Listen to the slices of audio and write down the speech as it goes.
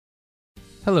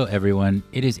Hello everyone,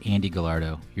 it is Andy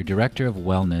Gallardo, your Director of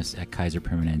Wellness at Kaiser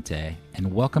Permanente,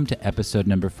 and welcome to episode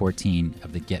number 14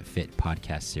 of the Get Fit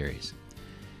podcast series.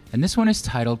 And this one is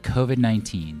titled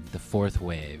COVID-19, the Fourth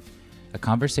Wave, a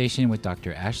conversation with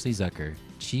Dr. Ashley Zucker,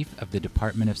 Chief of the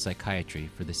Department of Psychiatry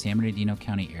for the San Bernardino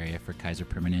County area for Kaiser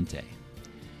Permanente.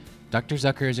 Dr.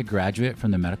 Zucker is a graduate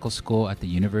from the medical school at the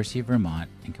University of Vermont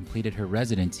and completed her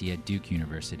residency at Duke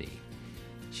University.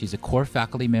 She's a core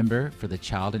faculty member for the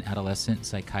Child and Adolescent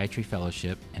Psychiatry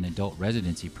Fellowship and Adult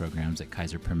Residency programs at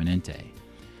Kaiser Permanente.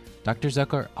 Dr.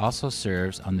 Zucker also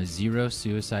serves on the Zero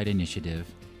Suicide Initiative,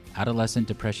 Adolescent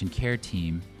Depression Care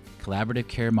Team, Collaborative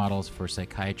Care Models for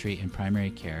Psychiatry and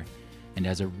Primary Care, and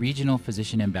as a Regional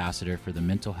Physician Ambassador for the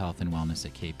Mental Health and Wellness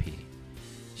at KP.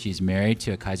 She's married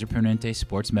to a Kaiser Permanente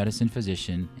sports medicine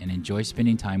physician and enjoys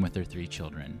spending time with her 3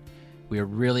 children. We are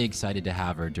really excited to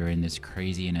have her during this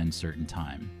crazy and uncertain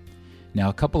time. Now,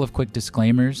 a couple of quick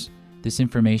disclaimers. This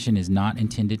information is not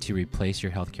intended to replace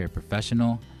your healthcare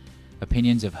professional.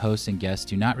 Opinions of hosts and guests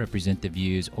do not represent the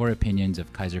views or opinions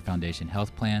of Kaiser Foundation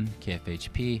Health Plan,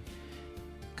 KFHP,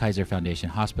 Kaiser Foundation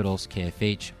Hospitals,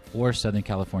 KFH, or Southern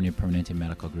California Permanente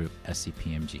Medical Group,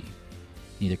 SCPMG.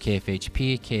 Neither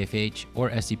KFHP, KFH, or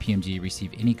SCPMG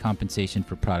receive any compensation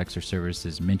for products or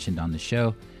services mentioned on the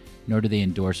show, nor do they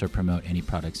endorse or promote any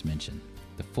products mentioned.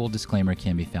 The full disclaimer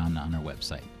can be found on our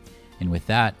website. And with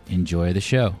that, enjoy the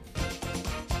show.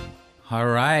 All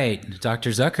right,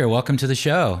 Dr. Zucker, welcome to the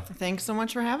show. Thanks so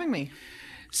much for having me.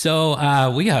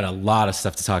 So we got a lot of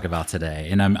stuff to talk about today,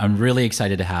 and I'm really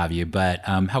excited to have you. But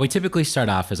how we typically start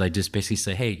off is I just basically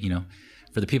say, hey,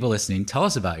 for the people listening, tell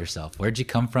us about yourself. Where'd you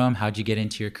come from? How'd you get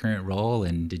into your current role?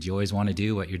 And did you always want to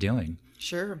do what you're doing?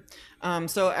 Sure.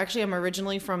 So actually, I'm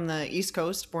originally from the East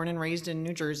Coast, born and raised in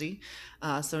New Jersey,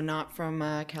 so not from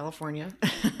California.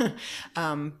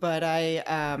 But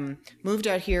I moved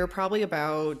out here probably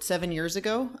about 7 years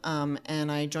ago,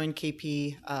 and I joined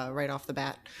KP right off the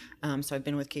bat. So I've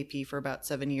been with KP for about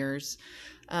 7 years.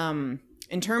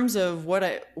 In terms of what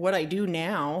I do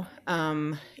now,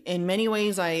 in many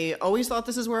ways, I always thought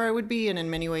this is where I would be, and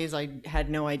in many ways, I had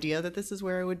no idea that this is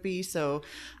where I would be. So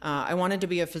I wanted to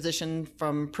be a physician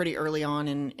from pretty early on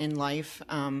in life,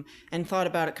 and thought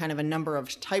about it kind of a number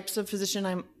of types of physician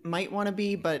I might want to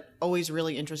be, but always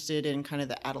really interested in kind of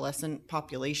the adolescent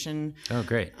population. Oh,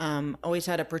 great. Always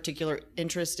had a particular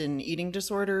interest in eating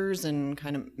disorders and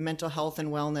kind of mental health and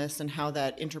wellness and how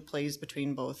that interplays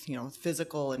between both,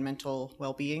 physical and mental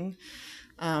well-being.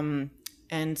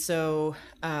 And so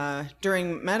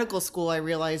during medical school, I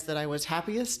realized that I was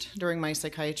happiest during my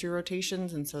psychiatry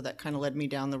rotations. And so that kind of led me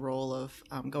down the role of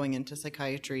going into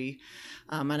psychiatry.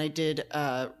 And I did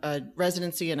a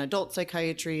residency in adult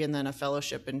psychiatry and then a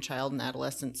fellowship in child and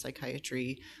adolescent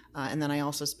psychiatry. And then I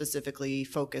also specifically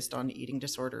focused on eating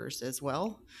disorders as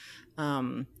well.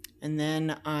 And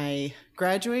then I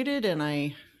graduated and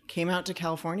I came out to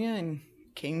California and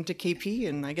came to KP,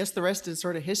 and I guess the rest is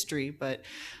sort of history. But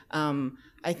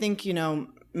I think,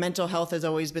 mental health has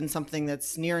always been something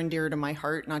that's near and dear to my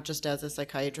heart, not just as a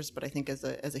psychiatrist, but I think as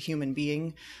a human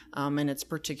being. And it's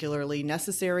particularly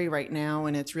necessary right now,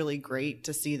 and it's really great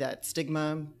to see that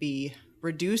stigma be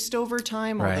reduced over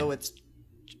time, right, although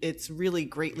it's really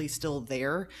greatly still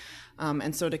there.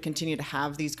 And so to continue to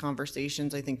have these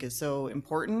conversations, I think, is so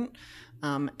important.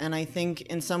 And I think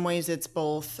in some ways it's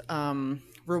both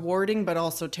rewarding, but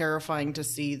also terrifying to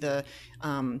see the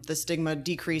stigma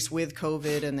decrease with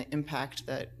COVID and the impact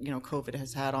that COVID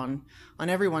has had on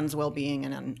everyone's well-being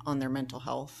and on their mental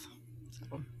health.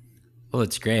 So. Well,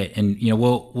 it's great, and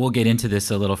we'll get into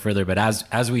this a little further. But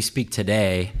as we speak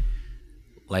today,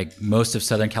 like most of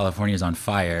Southern California is on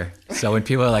fire. So when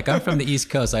people are like, "I'm from the East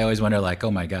Coast," I always wonder, like,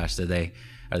 "Oh my gosh, are they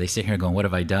sitting here going, what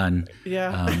have I done?"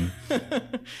 Yeah.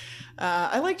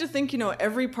 I like to think,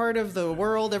 every part of the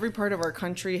world, every part of our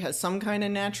country has some kind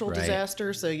of natural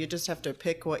disaster. So you just have to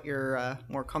pick what you're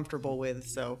more comfortable with.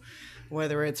 So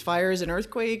whether it's fires and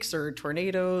earthquakes or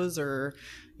tornadoes or,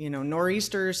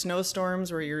 nor'easters,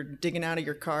 snowstorms where you're digging out of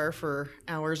your car for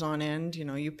hours on end,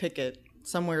 you pick it.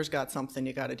 Somewhere's got something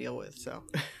you got to deal with. So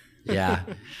yeah,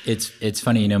 it's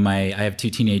funny. I have 2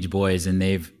 teenage boys,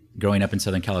 and growing up in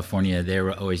Southern California, they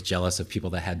were always jealous of people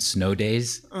that had snow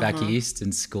days back east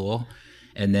in school.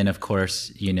 And then, of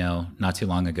course, not too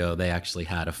long ago, they actually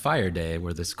had a fire day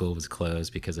where the school was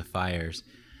closed because of fires.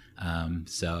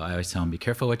 So I always tell them, be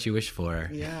careful what you wish for.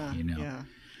 Yeah, yeah.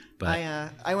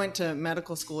 But I went to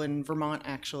medical school in Vermont,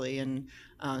 actually, and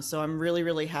so I'm really,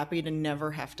 really happy to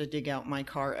never have to dig out my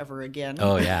car ever again.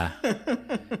 oh yeah,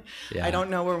 yeah, I don't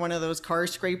know where one of those car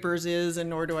scrapers is, and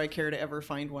nor do I care to ever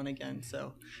find one again.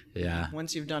 So yeah.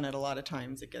 once you've done it a lot of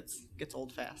times, it gets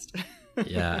old fast.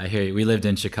 Yeah, I hear you. We lived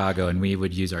in Chicago and we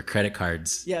would use our credit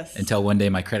cards. Yes. Until one day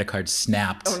my credit card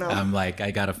snapped. Oh, no. I'm like,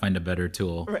 I got to find a better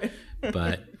tool. Right.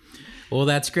 But, well,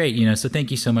 that's great. So thank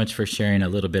you so much for sharing a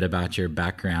little bit about your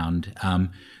background.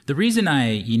 The reason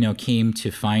I, came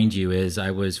to find you is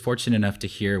I was fortunate enough to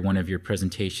hear one of your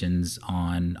presentations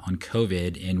on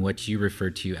COVID and what you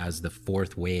referred to as the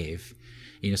fourth wave.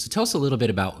 So tell us a little bit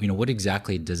about, what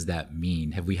exactly does that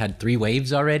mean? Have we had 3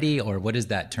 waves already, or what does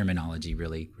that terminology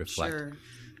really reflect? Sure.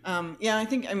 Yeah,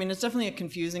 it's definitely a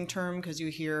confusing term because you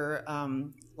hear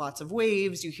lots of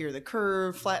waves, you hear the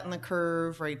curve, flatten the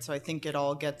curve, right? So I think it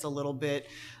all gets a little bit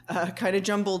kind of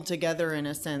jumbled together in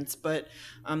a sense. But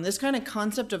this kind of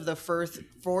concept of the fourth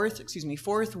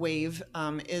wave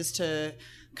is to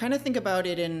kind of think about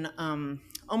it in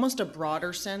almost a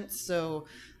broader sense. So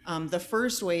the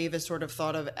first wave is sort of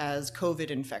thought of as COVID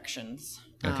infections.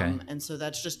 Okay. And so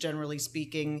that's just generally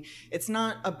speaking. It's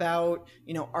not about,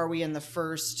 are we in the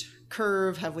first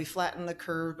curve? Have we flattened the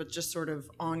curve? But just sort of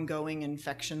ongoing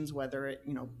infections, whether it,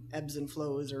 ebbs and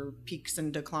flows or peaks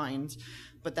and declines.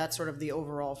 But that's sort of the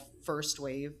overall first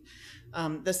wave.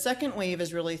 The second wave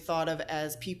is really thought of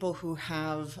as people who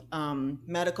have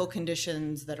medical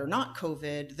conditions that are not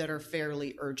COVID that are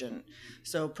fairly urgent.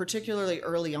 So particularly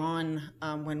early on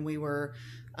when we were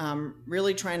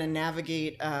really trying to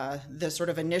navigate the sort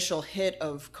of initial hit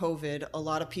of COVID, a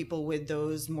lot of people with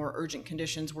those more urgent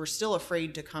conditions were still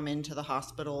afraid to come into the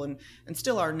hospital and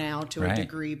still are now to a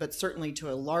degree, but certainly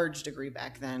to a large degree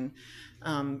back then.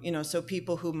 So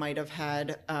people who might have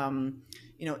had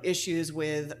issues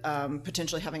with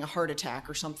potentially having a heart attack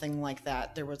or something like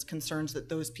that. There was concerns that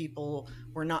those people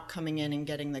were not coming in and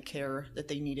getting the care that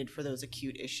they needed for those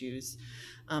acute issues.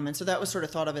 And so that was sort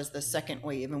of thought of as the second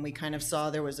wave. And we kind of saw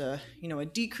there was a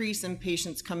decrease in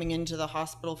patients coming into the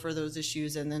hospital for those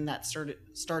issues. And then that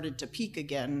started to peak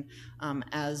again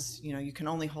as, you can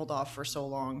only hold off for so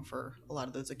long for a lot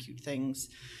of those acute things.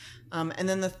 And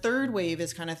then the third wave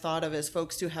is kind of thought of as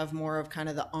folks who have more of kind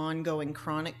of the ongoing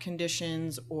chronic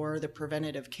conditions or the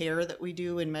preventative care that we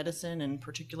do in medicine, and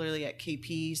particularly at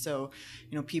KP. So,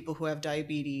 people who have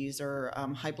diabetes or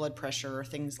high blood pressure or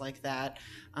things like that,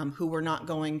 who were not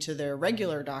going to their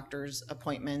regular doctor's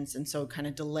appointments, and so kind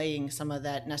of delaying some of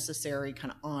that necessary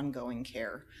kind of ongoing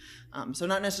care. So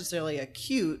not necessarily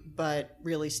acute, but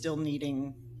really still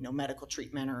needing, medical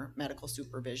treatment or medical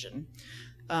supervision.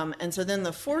 And so then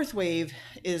the fourth wave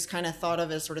is kind of thought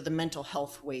of as sort of the mental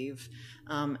health wave,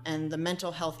 and the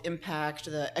mental health impact,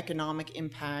 the economic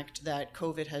impact that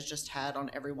COVID has just had on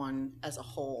everyone as a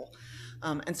whole.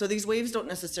 And so these waves don't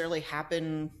necessarily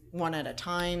happen one at a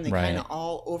time. They kind of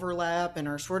all overlap and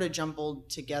are sort of jumbled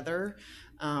together.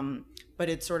 But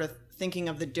it's sort of thinking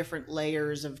of the different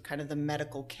layers of kind of the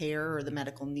medical care or the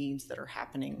medical needs that are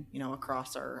happening,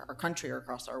 across our country or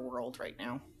across our world right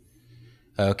now.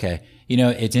 Okay.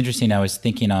 It's interesting. I was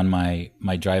thinking on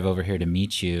my drive over here to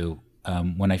meet you,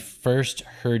 when I first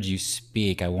heard you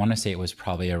speak, I want to say it was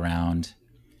probably around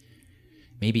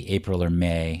maybe April or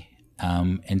May.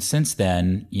 And since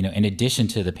then, in addition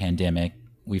to the pandemic,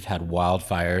 we've had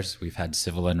wildfires, we've had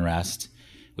civil unrest,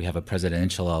 we have a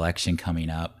presidential election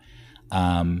coming up.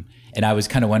 And I was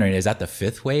kind of wondering, is that the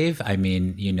fifth wave? I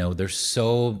mean, there's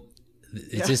so,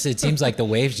 it seems like the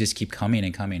waves just keep coming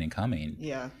and coming and coming.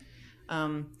 Yeah.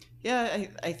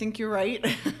 I think you're right.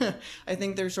 I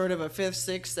think there's sort of a fifth,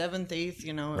 sixth, seventh, eighth,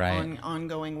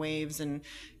 ongoing waves. And,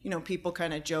 people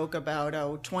kind of joke about,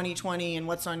 2020 and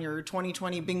what's on your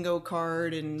 2020 bingo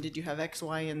card and did you have X,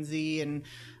 Y, and Z? And,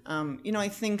 I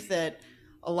think that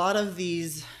a lot of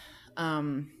these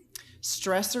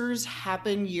stressors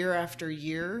happen year after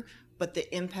year, but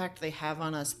the impact they have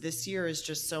on us this year is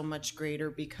just so much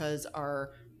greater because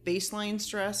our baseline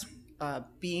stress,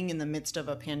 being in the midst of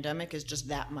a pandemic, is just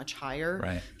that much higher.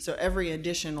 Right. So every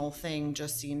additional thing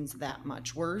just seems that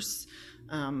much worse.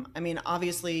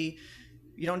 Obviously,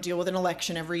 you don't deal with an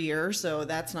election every year, so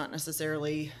that's not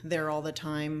necessarily there all the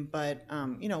time. But,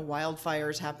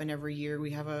 wildfires happen every year.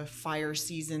 We have a fire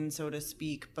season, so to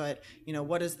speak. But,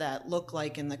 what does that look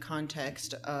like in the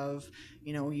context of,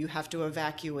 you have to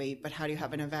evacuate, but how do you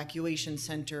have an evacuation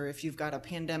center if you've got a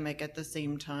pandemic at the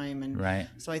same time? And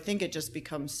so I think it just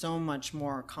becomes so much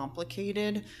more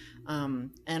complicated.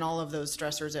 And all of those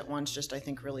stressors at once just, I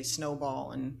think, really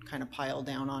snowball and kind of pile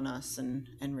down on us and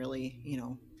really,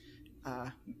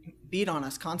 beat on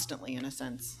us constantly in a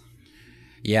sense.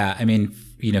 Yeah, I mean,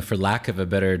 for lack of a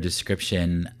better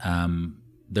description,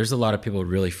 there's a lot of people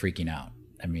really freaking out.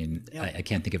 I mean, yep. I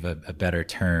can't think of a better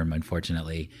term,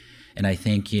 unfortunately. And I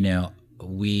think,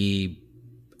 we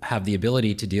have the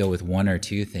ability to deal with one or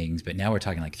two things, but now we're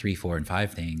talking like 3, 4, and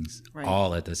 5 things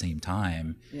all at the same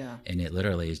time. Yeah. And it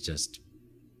literally is just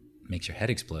makes your head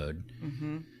explode.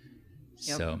 Mm-hmm.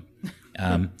 Yep.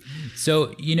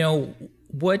 So,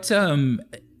 what,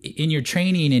 in your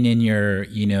training and in your,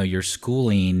 your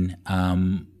schooling,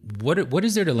 what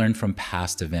is there to learn from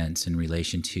past events in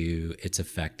relation to its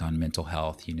effect on mental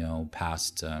health,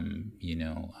 past,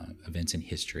 events in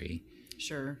history?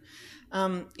 Sure.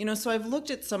 So I've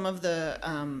looked at some of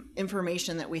the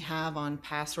information that we have on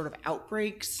past sort of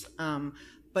outbreaks,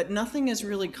 but nothing is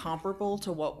really comparable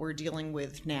to what we're dealing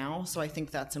with now. So I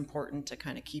think that's important to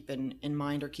kind of keep in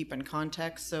mind or keep in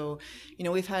context. So,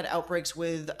 we've had outbreaks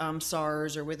with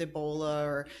SARS or with Ebola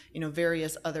or,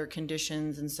 various other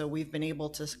conditions. And so we've been able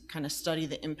to kind of study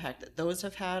the impact that those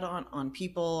have had on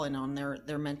people and on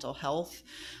their mental health.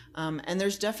 And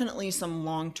there's definitely some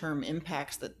long-term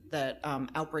impacts that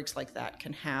outbreaks like that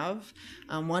can have.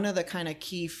 One of the kind of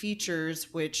key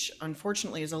features, which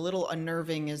unfortunately is a little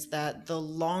unnerving, is that the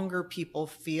longer people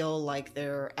feel like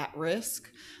they're at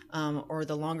risk, or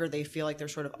the longer they feel like they're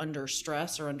sort of under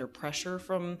stress or under pressure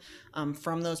from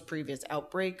those previous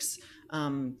outbreaks,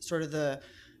 sort of the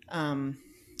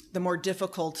more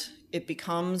difficult it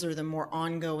becomes, or the more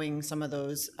ongoing some of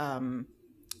those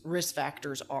risk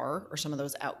factors are, or some of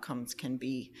those outcomes can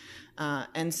be.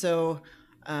 And so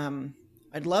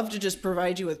I'd love to just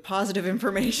provide you with positive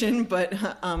information, but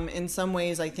in some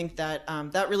ways I think that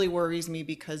that really worries me,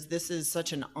 because this is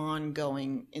such an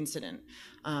ongoing incident.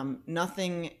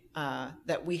 Nothing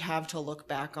that we have to look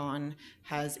back on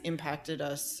has impacted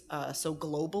us so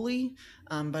globally,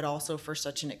 but also for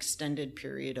such an extended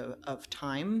period of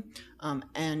time,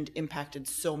 and impacted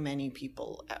so many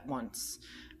people at once.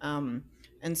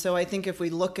 And so I think if we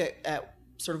look at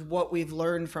sort of what we've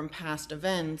learned from past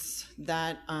events,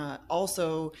 that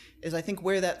also is, I think,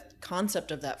 where that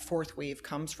concept of that fourth wave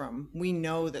comes from. We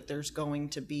know that there's going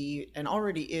to be, and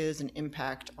already is, an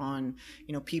impact on,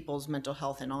 people's mental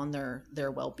health and on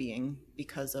their well-being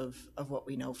because of what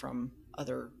we know from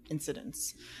other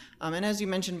incidents. And as you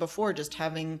mentioned before, just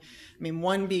having,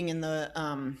 one being in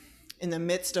the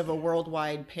midst of a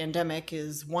worldwide pandemic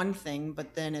is one thing,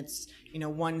 but then it's,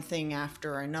 one thing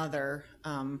after another,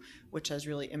 which has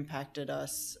really impacted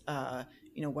us,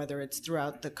 whether it's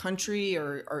throughout the country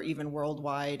or even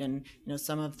worldwide. And,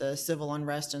 some of the civil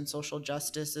unrest and social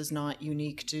justice is not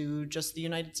unique to just the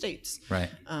United States. Right.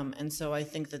 And so I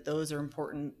think that those are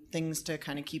important things to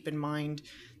kind of keep in mind,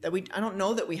 that I don't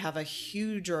know that we have a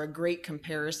huge or a great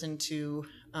comparison to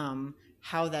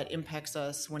how that impacts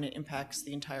us when it impacts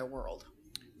the entire world.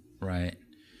 Right.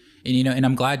 And, and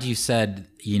I'm glad you said,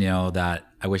 that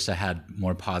I wish I had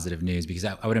more positive news, because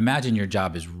I would imagine your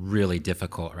job is really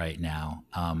difficult right now.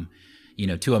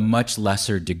 To a much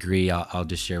lesser degree, I'll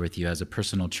just share with you, as a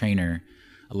personal trainer,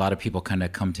 a lot of people kind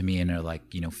of come to me and are like,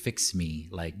 fix me,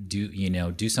 like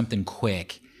do something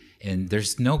quick. And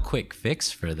there's no quick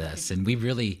fix for this. And we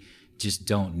really just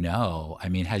don't know.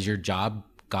 Has your job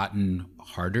gotten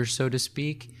harder, so to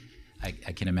speak? I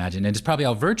can imagine. And it's probably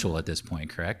all virtual at this point,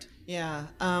 correct? Yeah.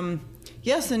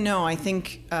 Yes and no. I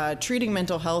think treating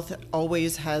mental health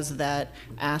always has that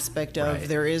aspect of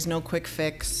there is no quick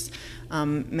fix.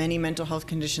 Many mental health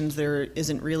conditions there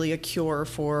isn't really a cure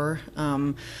for.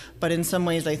 But in some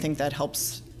ways, I think that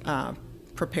helps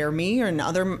prepare me and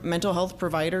other mental health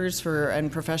providers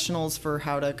and professionals for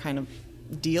how to kind of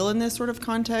deal in this sort of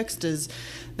context, is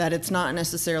that it's not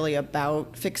necessarily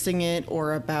about fixing it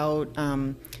or about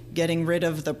getting rid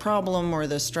of the problem or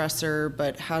the stressor,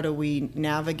 but how do we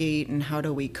navigate and how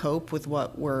do we cope with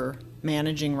what we're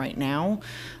managing right now.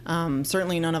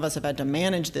 Certainly none of us have had to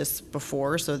manage this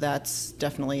before, so that's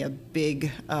definitely a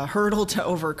big hurdle to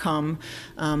overcome.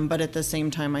 But at the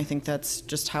same time, I think that's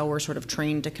just how we're sort of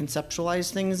trained to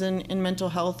conceptualize things in mental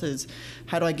health, is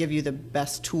how do I give you the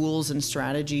best tools and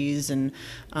strategies and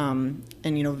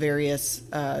various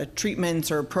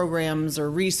treatments or programs or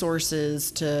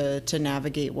resources to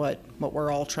navigate what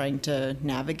we're all trying to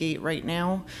navigate right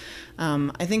now.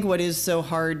 I think what is so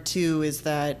hard too is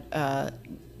that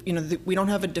we don't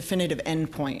have a definitive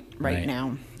endpoint right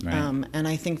now, and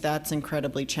I think that's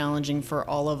incredibly challenging for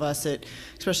all of us.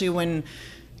 Especially when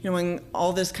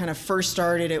all this kind of first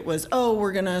started, it was,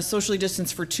 we're gonna socially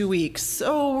distance for 2 weeks.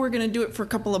 We're gonna do it for a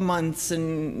couple of months,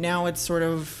 and now it's sort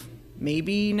of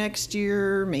maybe next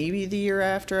year, maybe the year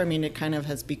after. It kind of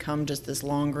has become just this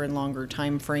longer and longer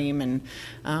time frame, and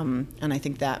I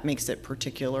think that makes it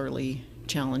particularly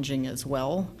challenging as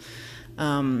well.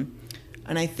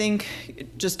 And I think,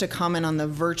 just to comment on the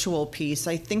virtual piece,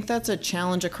 I think that's a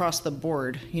challenge across the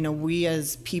board. You know, we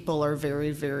as people are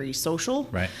very, very social.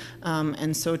 Right.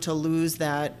 And so to lose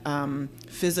that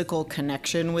physical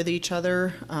connection with each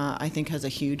other, I think has a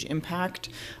huge impact.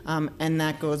 And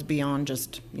that goes beyond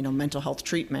just, you know, mental health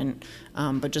treatment,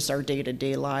 but just our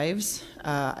day-to-day lives.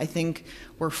 I think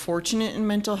we're fortunate in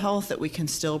mental health that we can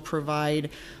still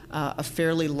provide a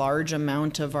fairly large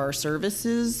amount of our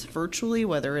services virtually,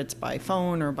 whether it's by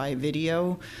phone or by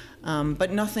video,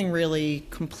 but nothing really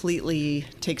completely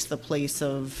takes the place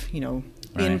of, you know,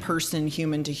 right. in-person,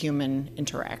 human-to-human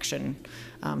interaction.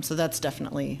 So that's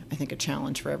definitely, I think, a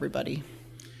challenge for everybody.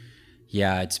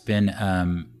 Yeah, it's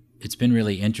been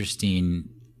really interesting.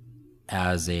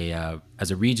 As a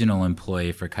regional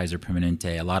employee for Kaiser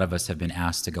Permanente, a lot of us have been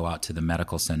asked to go out to the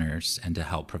medical centers and to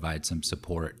help provide some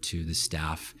support to the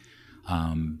staff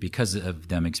because of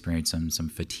them experiencing some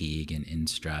fatigue and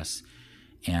stress.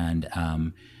 And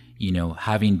you know,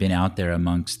 having been out there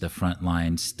amongst the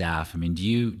frontline staff, I mean, do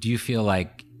you feel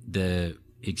like the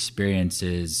experience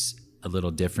is a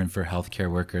little different for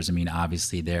healthcare workers? I mean,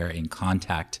 obviously they're in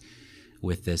contact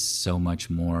with this so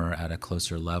much more at a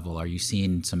closer level. Are you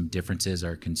seeing some differences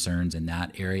or concerns in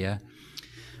that area?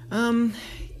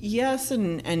 Yes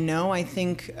and no. I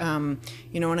think,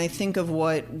 you know, when I think of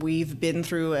what we've been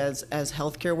through as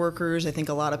healthcare workers, I think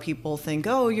a lot of people think,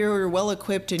 oh, you're well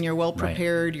equipped and you're well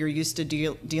prepared. Right. You're used to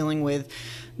dealing with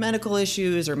medical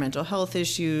issues or mental health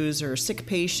issues or sick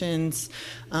patients.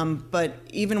 But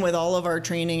even with all of our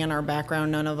training and our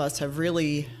background, none of us have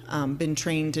really been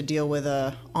trained to deal with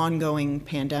a ongoing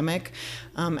pandemic.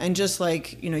 And just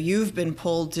like, you know, you've been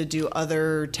pulled to do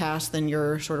other tasks than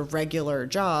your sort of regular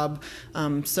job,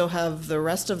 so have the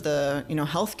rest of the, you know,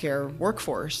 healthcare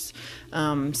workforce.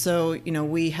 So, you know,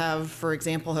 we have, for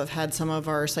example, have had some of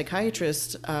our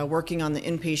psychiatrists working on the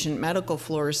inpatient medical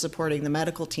floors, supporting the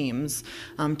medical teams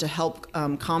to help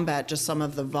combat just some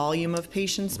of the volume of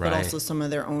patients, but also some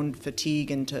of their own fatigue,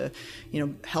 and to, you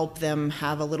know, help them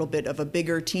have a little bit of a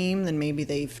bigger team than maybe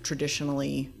they've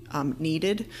traditionally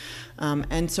needed.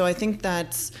 And so I think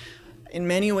that's, in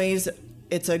many ways,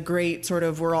 it's a great sort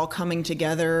of, we're all coming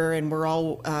together and we're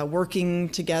all working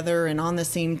together and on the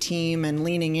same team and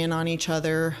leaning in on each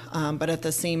other. But at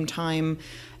the same time,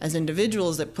 as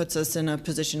individuals, it puts us in a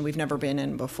position we've never been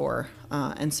in before.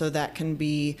 And so that can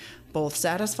be both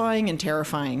satisfying and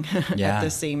terrifying at the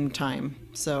same time.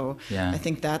 So I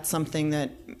think that's something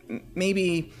that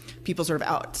maybe people sort of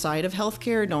outside of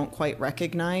healthcare don't quite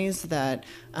recognize, that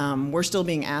we're still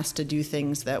being asked to do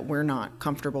things that we're not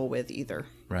comfortable with either.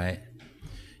 Right.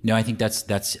 No, I think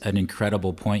that's an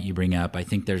incredible point you bring up. I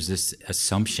think there's this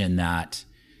assumption that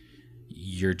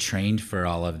you're trained for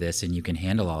all of this and you can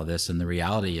handle all of this. And the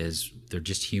reality is they're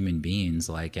just human beings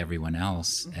like everyone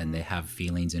else. Mm-hmm. And they have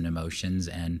feelings and emotions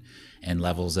and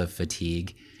levels of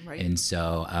fatigue. Right. And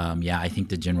so, I think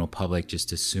the general public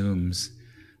just assumes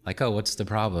like, oh, what's the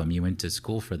problem? You went to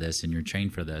school for this and you're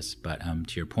trained for this. But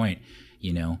to your point,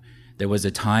 you know, there was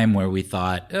a time where we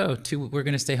thought, we're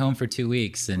going to stay home for 2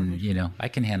 weeks, and you know, I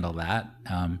can handle that.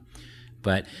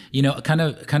 But you know, kind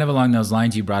of along those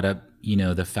lines, you brought up, you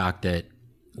know, the fact that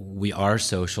we are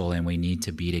social and we need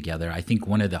to be together. I think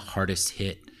one of the hardest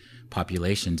hit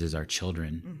populations is our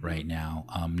children right now.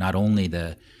 Not only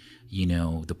the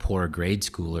poor grade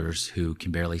schoolers who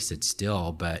can barely sit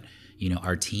still, but you know,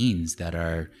 our teens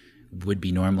that would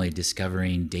be normally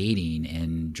discovering dating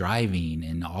and driving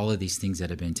and all of these things that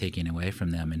have been taken away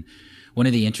from them. And one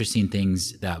of the interesting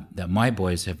things that my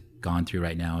boys have gone through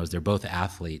right now is they're both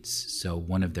athletes. So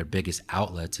one of their biggest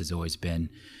outlets has always been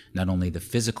not only the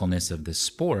physicalness of the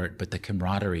sport, but the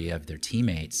camaraderie of their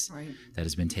teammates that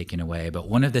has been taken away. But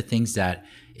one of the things that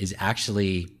is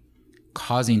actually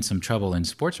causing some trouble in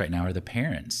sports right now are the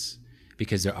parents,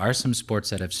 because there are some sports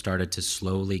that have started to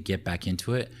slowly get back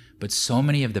into it, but so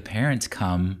many of the parents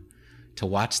come to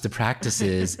watch the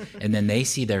practices and then they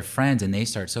see their friends and they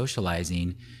start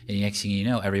socializing, and the next thing you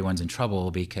know, everyone's in trouble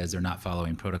because they're not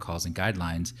following protocols and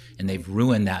guidelines, and they've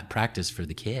ruined that practice for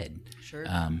the kid. Sure.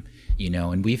 You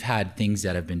know, and we've had things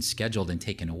that have been scheduled and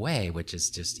taken away, which is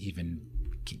just even,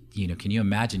 you know, can you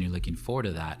imagine? You're looking forward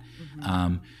to that.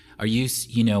 Mm-hmm.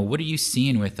 What are you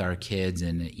seeing with our kids,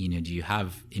 and you know, do you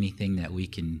have anything that we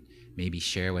can maybe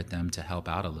share with them to help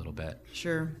out a little bit?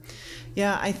 Sure.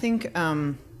 Yeah, I think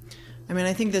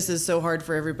I think this is so hard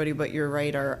for everybody, but you're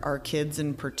right. Our kids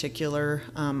in particular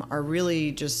are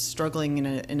really just struggling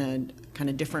in a kind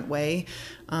of different way.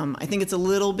 I think it's a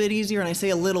little bit easier, and I say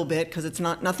a little bit because it's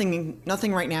not nothing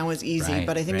right now is easy, Right,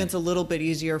 but I think right. it's a little bit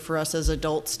easier for us as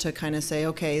adults to kind of say,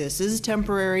 okay, this is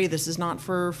temporary, this is not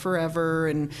for forever,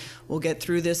 and we'll get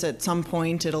through this at some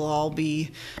point. It'll all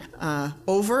be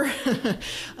over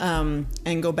and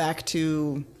go back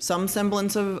to some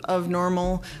semblance of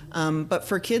normal. But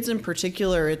for kids in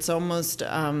particular, it's almost,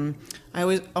 I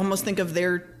always almost think of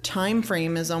their time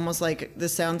frame as almost like,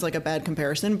 this sounds like a bad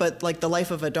comparison, but like the life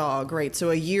of a dog, right?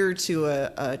 So a year to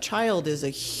a child is a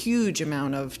huge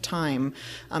amount of time,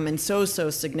 and so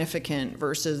significant,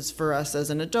 versus for us as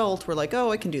an adult, we're like,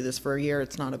 oh, I can do this for a year,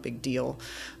 it's not a big deal.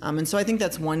 And so I think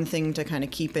that's one thing to kind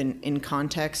of keep in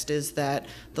context, is that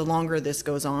the longer this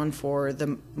goes on for,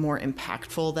 the more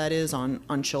impactful that is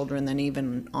on children than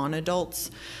even on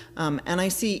adults. And I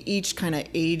see each kind of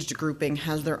age grouping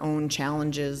has their own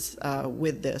challenges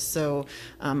with this. So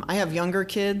I have younger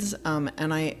kids,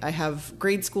 and I have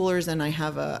grade schoolers, and I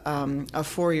have a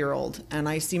 4-year-old. And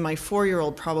I see my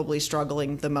 4-year-old probably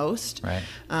struggling the most, Right.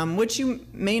 Which you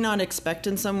may not expect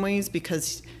in some ways,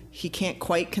 because he can't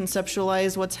quite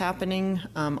conceptualize what's happening,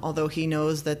 although he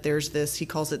knows that there's this, he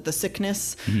calls it the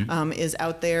sickness, is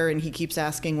out there, and he keeps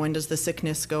asking, when does the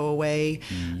sickness go away?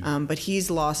 But he's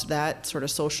lost that sort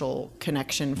of social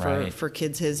connection Right. for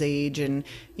kids his age, and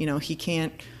he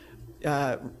can't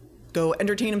go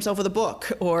entertain himself with a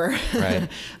book, or Right.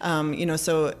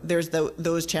 so there's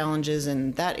those challenges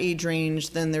in that age range.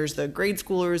 Then there's the grade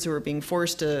schoolers who are being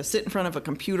forced to sit in front of a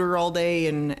computer all day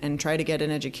and try to get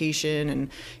an education.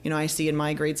 And I see in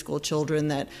my grade school children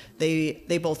that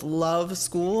they both love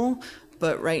school,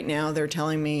 but right now they're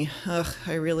telling me, ugh,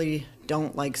 I really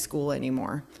don't like school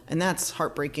anymore. And that's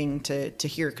heartbreaking to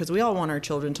hear, because we all want our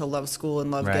children to love school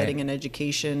and love Right. getting an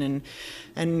education.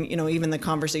 And even the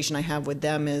conversation I have with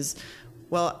them is,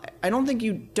 well, I don't think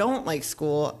you don't like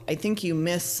school. I think you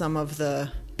miss some of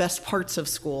the best parts of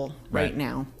school right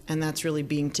now. And that's really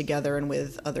being together and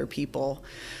with other people.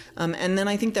 And then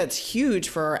I think that's huge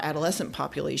for our adolescent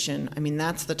population. I mean,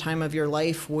 that's the time of your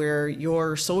life where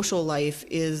your social life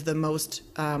is the most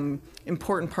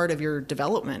important part of your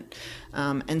development.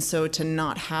 And so to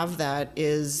not have that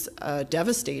is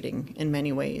devastating in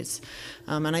many ways.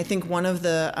 And I think one of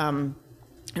the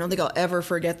I don't think I'll ever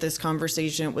forget this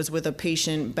conversation. It was with a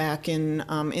patient back in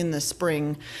the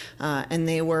spring, and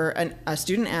they were a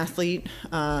student athlete.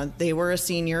 They were a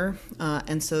senior,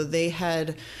 and so they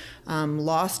had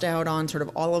lost out on sort of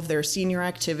all of their senior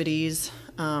activities,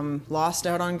 lost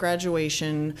out on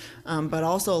graduation, but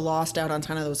also lost out on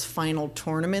kind of those final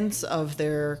tournaments of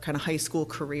their kind of high school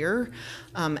career,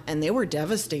 and they were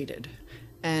devastated.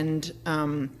 And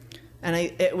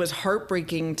it was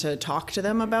heartbreaking to talk to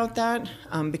them about that,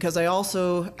 because I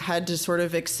also had to sort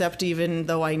of accept, even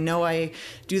though I know I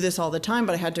do this all the time,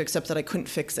 but I had to accept that I couldn't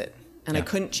fix it, and I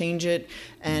couldn't change it,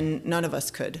 and none of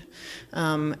us could.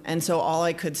 And so all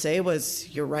I could say was,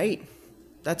 you're right,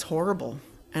 that's horrible,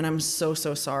 and I'm so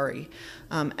sorry.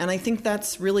 And I think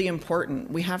that's really important.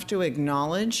 We have to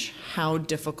acknowledge how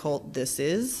difficult this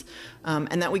is,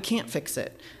 and that we can't fix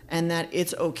it. And that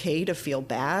it's okay to feel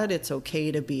bad, it's okay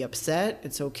to be upset,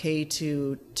 it's okay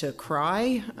to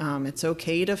cry, it's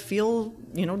okay to feel,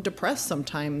 depressed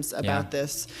sometimes about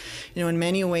this. In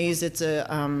many ways, it's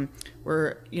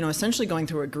we're, essentially going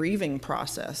through a grieving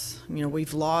process.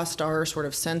 We've lost our sort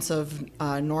of sense of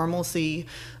normalcy.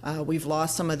 We've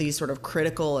lost some of these sort of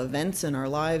critical events in our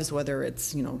lives, whether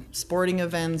it's, sporting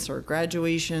events or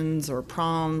graduations or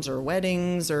proms or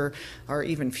weddings or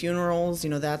even funerals.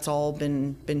 That's all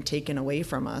been taken away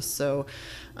from us. So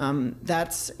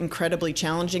that's incredibly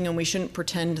challenging, and we shouldn't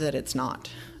pretend that it's not.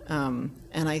 And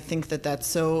I think that that's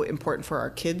so important for our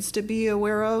kids to be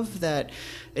aware of, that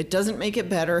it doesn't make it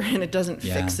better and it doesn't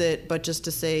fix it, but just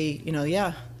to say,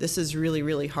 this is really,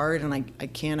 really hard, and I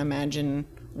can't imagine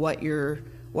what you're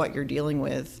dealing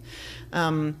with.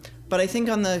 But I think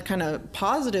on the kind of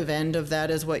positive end of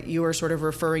that is what you were sort of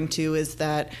referring to, is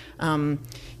that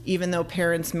even though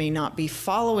parents may not be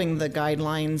following the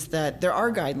guidelines, that there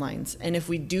are guidelines. And if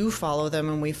we do follow them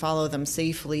and we follow them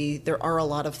safely, there are a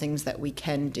lot of things that we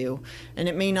can do. And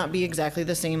it may not be exactly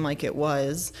the same like it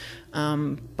was,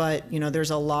 but there's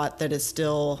a lot that is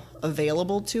still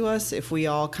available to us if we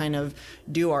all kind of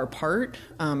do our part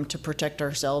to protect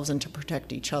ourselves and to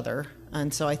protect each other.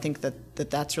 And so I think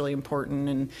that's really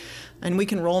important, and we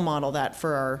can role model that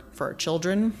for our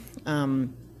children.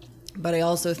 But I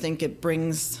also think it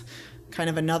brings kind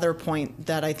of another point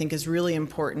that I think is really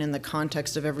important in the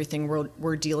context of everything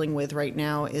we're dealing with right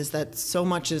now is that so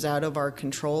much is out of our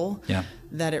control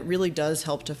that it really does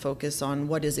help to focus on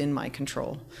what is in my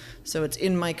control. So it's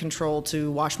in my control to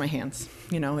wash my hands.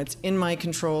 It's in my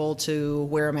control to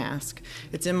wear a mask.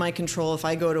 It's in my control if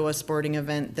I go to a sporting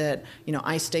event that,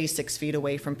 I stay 6 feet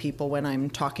away from people when I'm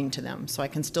talking to them. So I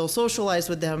can still socialize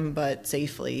with them, but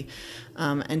safely.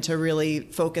 And to really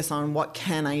focus on what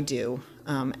can I do?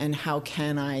 And how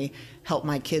can I help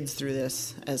my kids through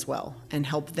this as well and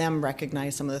help them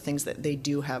recognize some of the things that they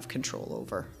do have control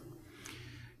over.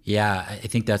 Yeah, I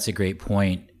think that's a great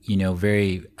point.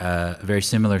 Very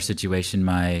similar situation.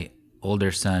 My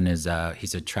older son is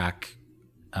he's a track.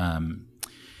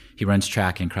 He runs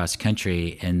track and cross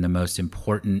country, and the most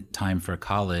important time for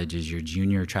college is your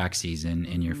junior track season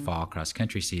and your fall cross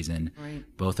country season, right.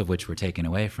 Both of which were taken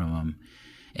away from him.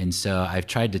 And so I've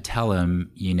tried to tell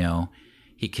him,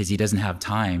 because he doesn't have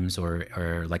times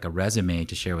or like a resume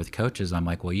to share with coaches. I'm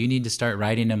like, well, you need to start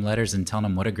writing him letters and telling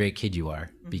him what a great kid you are,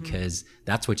 because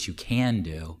that's what you can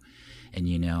do. And,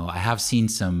 I have seen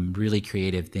some really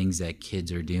creative things that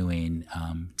kids are doing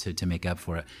to make up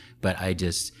for it. But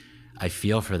I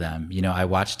feel for them. I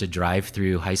watched a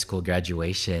drive-through high school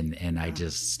graduation and I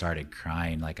just started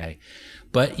crying.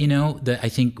 But I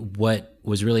think what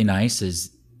was really nice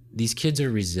is these kids are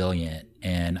resilient,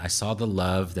 and I saw the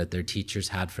love that their teachers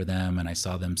had for them, and I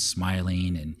saw them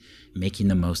smiling and making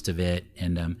the most of it.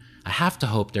 And I have to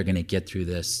hope they're going to get through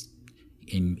this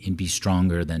and be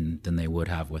stronger than they would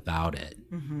have without it.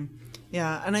 Mm-hmm.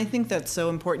 Yeah, and I think that's so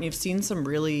important. You've seen some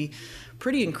really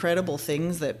pretty incredible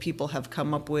things that people have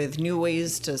come up with, new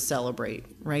ways to celebrate,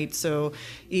 right? So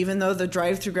even though the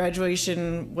drive-through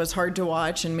graduation was hard to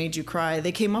watch and made you cry,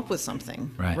 they came up with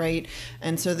something, right?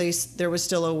 And so there was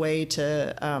still a way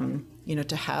to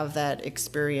to have that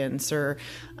experience. Or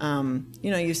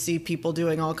you see people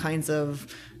doing all kinds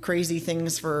of crazy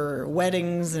things for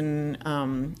weddings and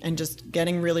just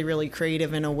getting really, really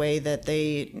creative in a way that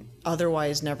they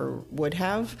otherwise never would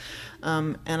have.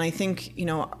 And I think,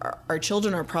 our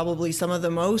children are probably some of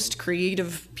the most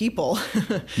creative people.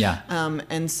 Yeah.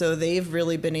 And so they've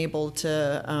really been able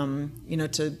to,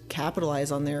 to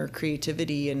capitalize on their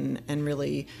creativity and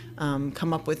really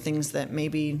come up with things that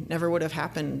maybe never would have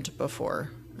happened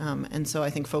before. And so I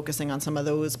think focusing on some of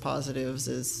those positives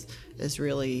is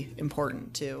really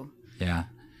important too. Yeah.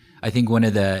 I think one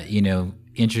of the,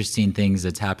 interesting things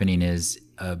that's happening is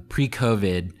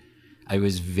pre-COVID, I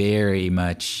was very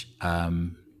much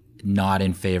not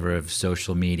in favor of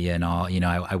social media and all.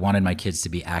 I wanted my kids to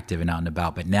be active and out and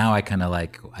about, but now I kind of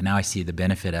now I see the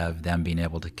benefit of them being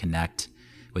able to connect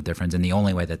with their friends in the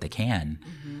only way that they can.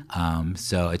 Mm-hmm.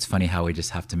 So it's funny how we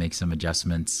just have to make some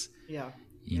adjustments,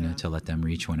 to let them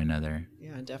reach one another.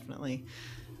 Yeah, definitely.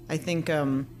 I think,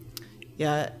 as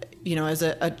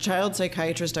a child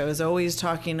psychiatrist, I was always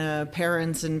talking to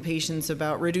parents and patients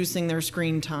about reducing their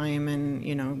screen time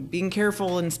and, being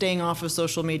careful and staying off of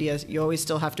social media. You always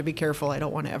still have to be careful. I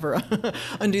don't want to ever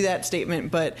undo that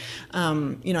statement. But,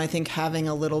 I think having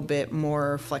a little bit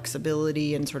more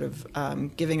flexibility and sort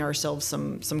of giving ourselves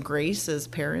some grace as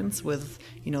parents with,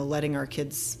 letting our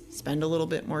kids spend a little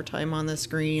bit more time on the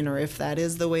screen, or if that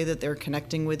is the way that they're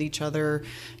connecting with each other,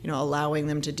 allowing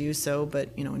them to do so, but,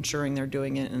 ensuring they're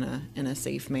doing it in a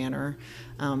safe manner.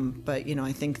 But,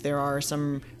 I think there are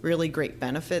some really great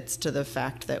benefits to the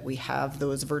fact that we have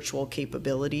those virtual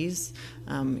capabilities.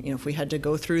 If we had to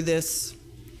go through this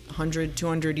 100,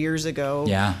 200 years ago,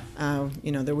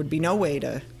 there would be no way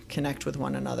to connect with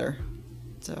one another.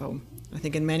 So I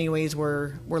think in many ways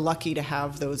we're lucky to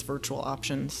have those virtual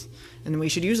options, and we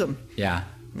should use them. Yeah.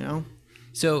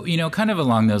 So, kind of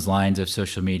along those lines of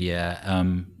social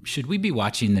media, should we be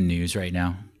watching the news right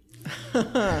now?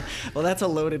 Well, that's a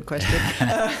loaded question.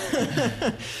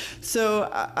 So,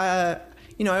 I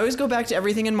always go back to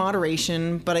everything in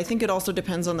moderation, but I think it also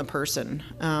depends on the person.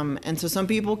 And so some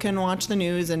people can watch the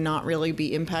news and not really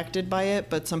be impacted by it,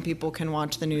 but some people can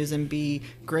watch the news and be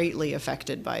greatly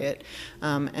affected by it.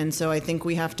 And so I think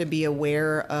we have to be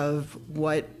aware of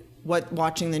what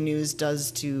watching the news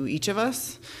does to each of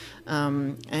us,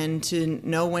 and to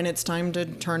know when it's time to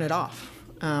turn it off.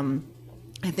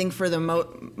 I think for the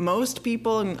most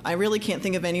people, and I really can't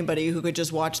think of anybody who could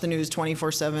just watch the news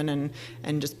 24/7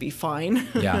 and just be fine.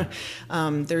 Yeah.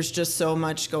 There's just so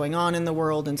much going on in the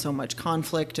world and so much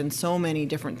conflict and so many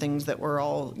different things that we're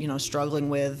all,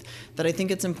 struggling with, that I think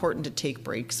it's important to take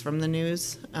breaks from the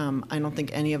news. I don't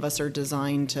think any of us are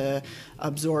designed to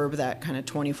absorb that kind of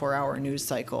 24-hour news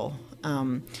cycle.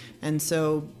 And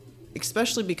so,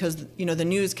 especially because, the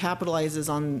news capitalizes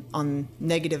on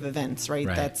negative events, right?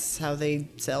 That's how they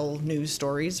sell news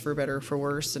stories, for better or for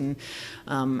worse. And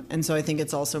so I think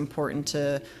it's also important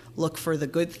to look for the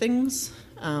good things.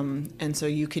 And so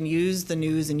you can use the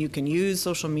news and you can use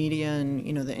social media and,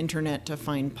 the internet to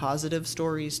find positive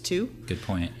stories too. Good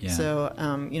point. Yeah. So,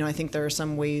 I think there are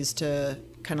some ways to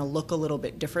kind of look a little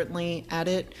bit differently at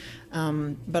it.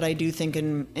 But I do think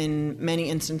in many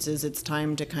instances, it's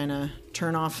time to kind of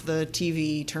turn off the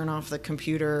TV, turn off the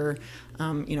computer,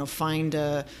 find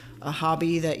a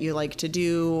hobby that you like to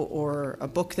do, or a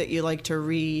book that you like to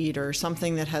read, or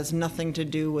something that has nothing to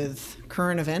do with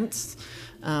current events,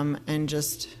 and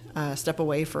just step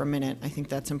away for a minute. I think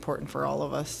that's important for all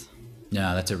of us.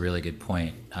 No, that's a really good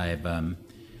point. I've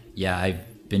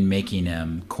been making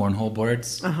cornhole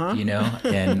boards,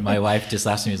 and my wife just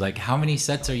last night was like, how many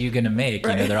sets are you going to make?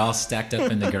 Right. They're all stacked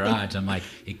up in the garage. I'm like,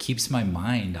 it keeps my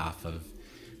mind off of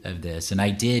this. And I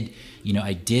did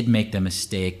make the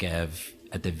mistake of,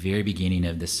 at the very beginning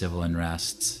of the civil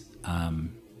unrest, I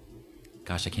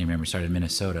can't remember, started in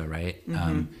Minnesota, right?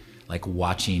 Mm-hmm. Like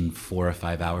watching 4 or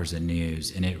 5 hours of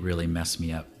news, and it really messed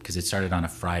me up because it started on a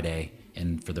Friday,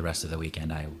 and for the rest of the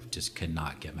weekend, I just could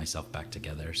not get myself back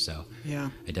together. So yeah,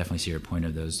 I definitely see your point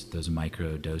of those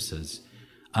micro doses.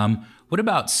 What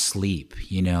about sleep?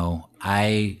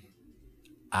 I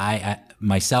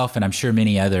myself, and I'm sure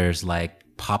many others, like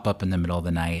pop up in the middle of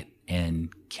the night and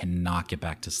cannot get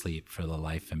back to sleep for the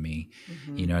life of me.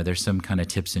 Mm-hmm. Are there some kind of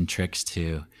tips and tricks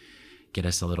to get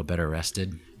us a little better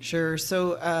rested? Sure.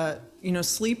 So,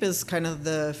 sleep is kind of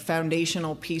the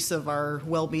foundational piece of our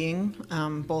well-being,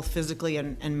 both physically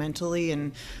and mentally.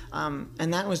 And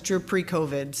that was true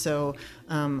pre-COVID. So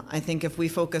I think if we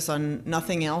focus on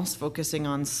nothing else, focusing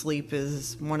on sleep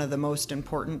is one of the most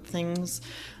important things.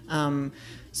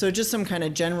 So just some kind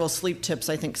of general sleep tips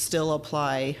I think still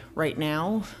apply right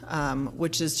now,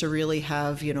 which is to really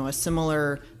have, a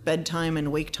similar bedtime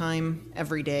and wake time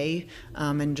every day,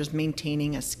 and just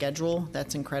maintaining a schedule.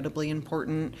 That's incredibly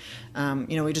important.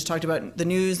 We just talked about the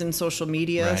news and social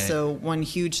media. Right. So one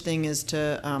huge thing is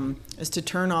to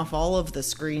turn off all of the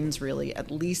screens really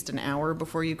at least an hour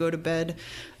before you go to bed.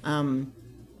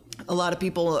 A lot of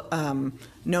people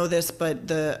know this, but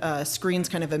the screens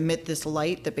kind of emit this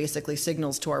light that basically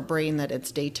signals to our brain that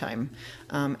it's daytime.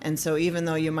 And so even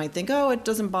though you might think, it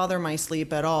doesn't bother my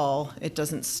sleep at all, it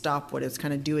doesn't stop what it's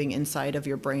kind of doing inside of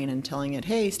your brain and telling it,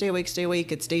 hey, stay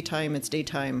awake, it's daytime, it's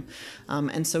daytime.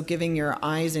 And so giving your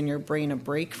eyes and your brain a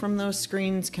break from those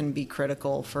screens can be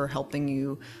critical for helping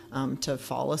you to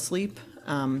fall asleep.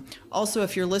 Also,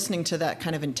 if you're listening to that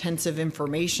kind of intensive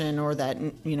information, or that,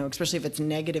 especially if it's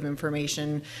negative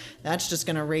information, that's just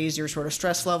going to raise your sort of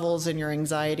stress levels and your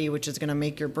anxiety, which is going to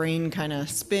make your brain kind of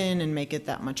spin and make it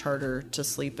that much harder to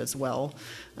sleep as well.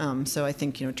 So I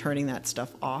think, turning that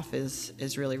stuff off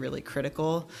is really, really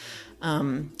critical.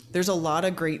 There's a lot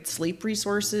of great sleep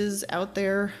resources out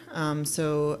there.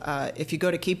 So if you go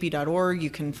to kp.org, you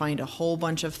can find a whole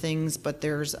bunch of things, but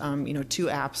there's, 2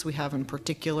 apps we have in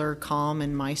particular, Calm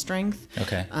and My Strength,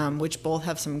 okay. Which both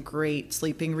have some great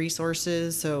sleeping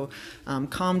resources. So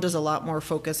Calm does a lot more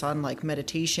focus on like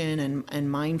meditation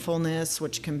and mindfulness,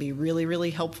 which can be really, really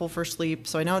helpful for sleep.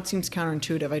 So I know it seems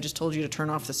counterintuitive. I just told you to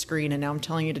turn off the screen, and now I'm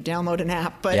telling you to download an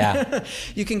app, but yeah.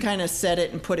 You can kind of set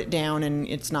it and put it down, and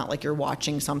it's not like you're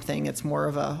watching something. It's more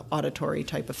of a auditory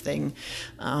type of thing.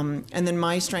 And then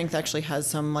My Strength actually has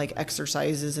some like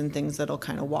exercises and things that'll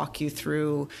kind of walk you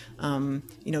through,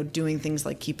 doing things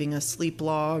like keeping a sleep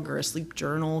log or a sleep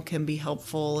journal can be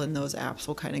helpful, and those apps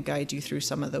will kind of guide you through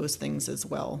some of those things as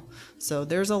well. So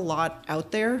there's a lot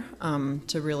out there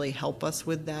to really help us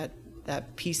with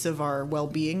that piece of our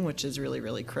well-being, which is really,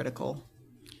 really critical.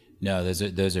 No,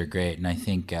 those are great. And I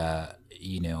think,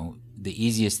 the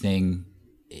easiest thing,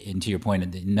 and to your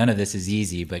point, none of this is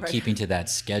easy, but right. Keeping to that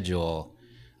schedule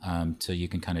so you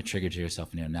can kind of trigger to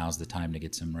yourself, now's the time to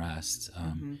get some rest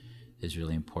is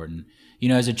really important.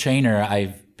 As a trainer,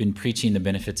 I've been preaching the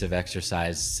benefits of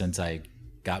exercise since I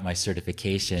got my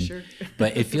certification, sure.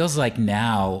 But it feels like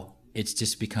now it's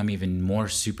just become even more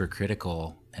super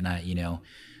critical. And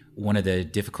one of the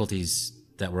difficulties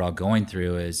that we're all going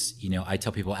through is, I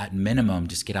tell people at minimum,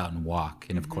 just get out and walk.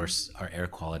 And of course, our air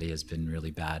quality has been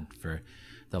really bad for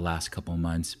the last couple of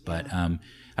months. But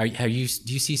Do you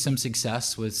see some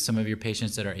success with some of your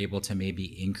patients that are able to maybe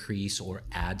increase or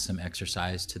add some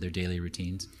exercise to their daily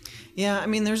routines? Yeah, I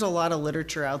mean, there's a lot of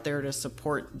literature out there to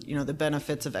support, the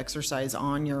benefits of exercise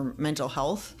on your mental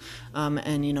health,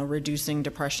 and, reducing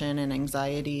depression and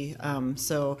anxiety.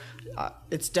 So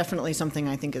it's definitely something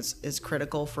I think is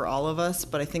critical for all of us.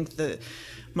 But I think the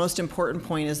most important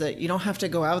point is that you don't have to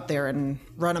go out there and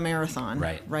run a marathon.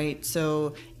 Right.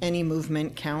 So any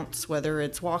movement counts, whether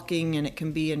it's walking, and it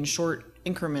can be in short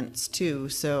increments too.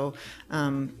 So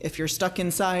if you're stuck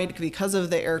inside because of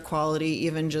the air quality,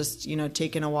 even just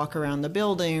taking a walk around the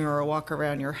building or a walk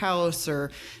around your house,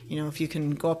 or if you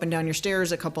can go up and down your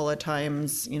stairs a couple of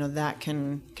times, that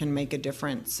can make a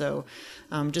difference. So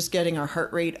just getting our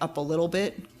heart rate up a little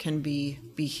bit can be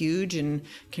huge, and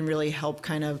can really help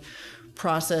kind of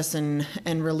process and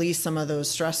release some of those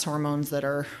stress hormones that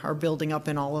are building up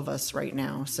in all of us right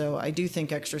now. So I do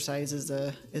think exercise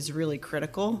is really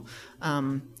critical,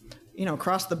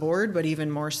 across the board, but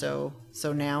even more so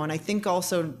now. And I think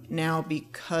also now,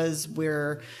 because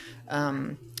we're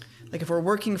if we're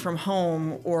working from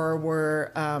home, or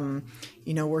we're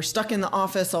stuck in the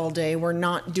office all day, we're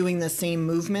not doing the same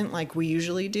movement like we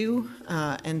usually do.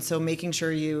 And so making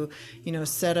sure you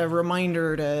set a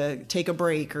reminder to take a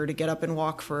break or to get up and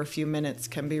walk for a few minutes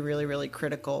can be really, really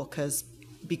critical,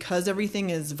 because everything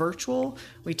is virtual.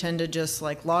 We tend to just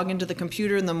log into the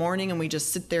computer in the morning and we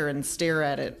just sit there and stare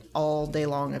at it all day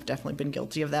long. I've definitely been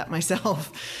guilty of that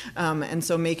myself. And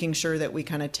so making sure that we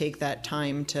kind of take that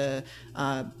time to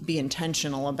be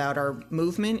intentional about our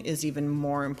movement is even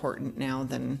more important now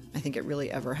than I think it really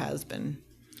ever has been.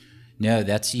 No,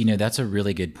 that's a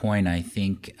really good point. I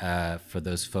think for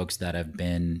those folks that have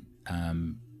been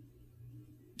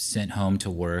sent home to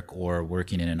work or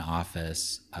working in an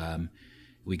office,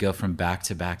 we go from back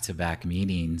to back to back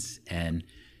meetings, and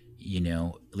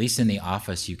at least in the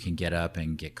office you can get up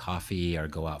and get coffee or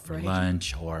go out for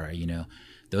lunch, or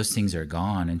those things are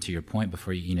gone. And to your point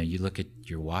before, you look at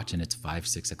your watch and it's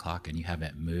 5-6 o'clock and you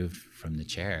haven't moved from the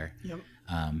chair. Yep.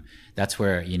 That's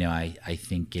where I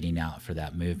think getting out for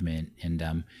that movement,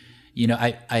 and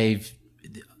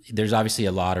there's obviously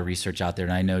a lot of research out there,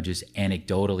 and I know just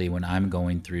anecdotally, when I'm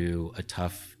going through a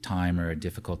tough time or a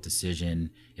difficult decision,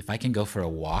 if I can go for a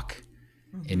walk,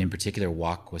 and in particular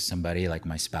walk with somebody like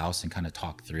my spouse and kind of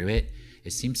talk through it,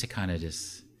 it seems to kind of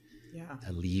just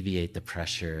alleviate the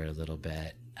pressure a little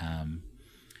bit.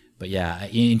 But yeah,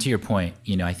 and to your point,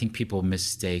 I think people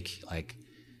mistake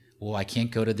well, I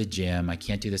can't go to the gym, I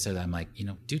can't do this or that. I'm like,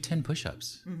 do 10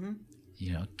 push-ups. Mm-hmm.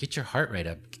 Get your heart rate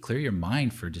up, clear your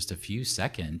mind for just a few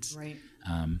seconds. Right.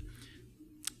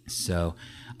 So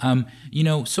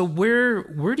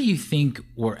where do you think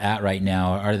we're at right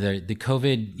now? Are the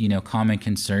COVID, common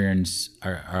concerns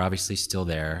are obviously still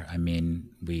there. I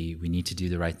mean, we need to do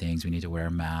the right things. We need to wear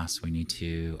a mask. We need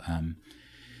to,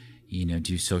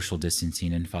 do social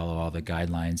distancing and follow all the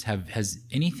guidelines. Has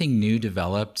anything new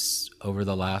developed over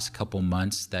the last couple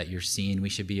months that you're seeing we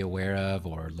should be aware of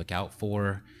or look out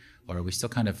for? Or are we still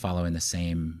kind of following the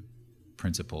same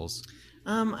principles?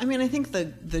 I think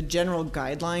the general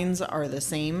guidelines are the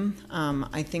same.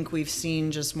 I think we've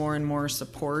seen just more and more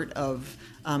support of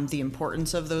the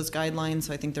importance of those guidelines.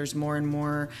 So I think there's more and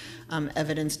more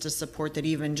evidence to support that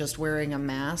even just wearing a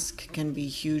mask can be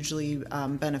hugely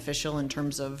beneficial in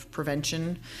terms of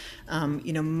prevention.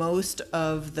 Most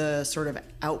of the sort of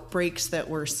outbreaks that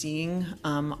we're seeing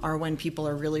are when people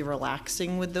are really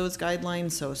relaxing with those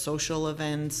guidelines. So social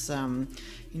events,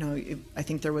 I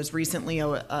think there was recently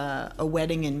a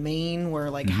wedding in Maine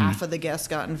where half of the guests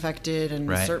got infected,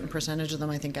 and a certain percentage of them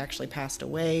I think actually passed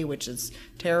away, which is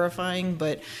terrifying.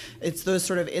 But it's those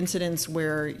sort of incidents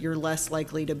where you're less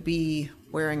likely to be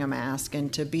wearing a mask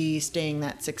and to be staying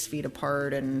that 6 feet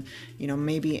apart, and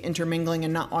maybe intermingling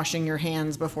and not washing your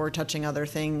hands before touching other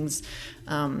things.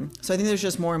 So I think there's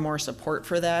just more and more support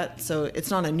for that. So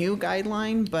it's not a new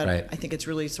guideline, but I think it's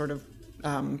really sort of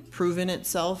proven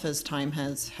itself as time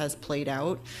has played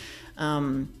out.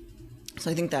 So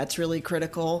I think that's really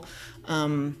critical.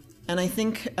 And I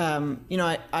think,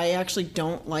 I actually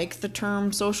don't like the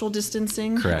term social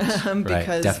distancing. Correct.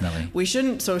 Because definitely. We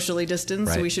shouldn't socially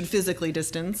distance. We should physically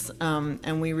distance.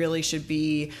 And we really should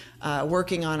be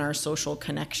working on our social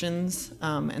connections.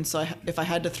 And so if I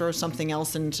had to throw something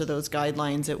else into those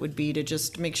guidelines, it would be to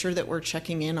just make sure that we're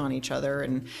checking in on each other.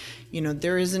 And,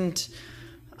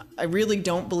 I really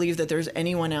don't believe that there's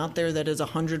anyone out there that is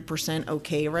 100%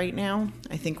 okay right now.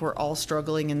 I think we're all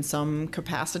struggling in some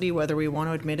capacity, whether we want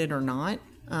to admit it or not.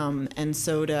 And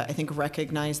so to, I think,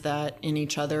 recognize that in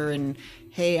each other and,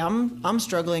 hey, I'm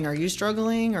struggling. Are you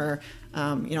struggling? Or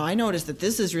I noticed that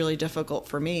this is really difficult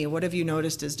for me. What have you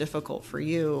noticed is difficult for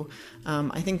you?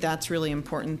 I think that's really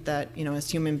important that, as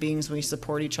human beings, we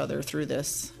support each other through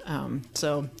this.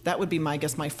 So that would be my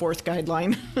fourth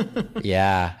guideline.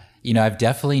 Yeah. I've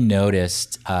definitely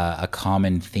noticed a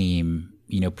common theme.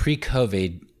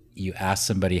 Pre-COVID, you ask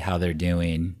somebody how they're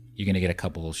doing, you're going to get a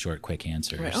couple of short, quick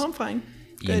answers. Right. Oh, I'm fine.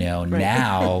 Good. Right.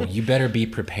 Now you better be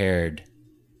prepared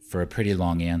for a pretty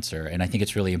long answer. And I think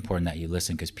it's really important that you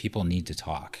listen because people need to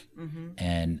talk. Mm-hmm.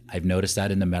 And I've noticed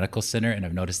that in the medical center and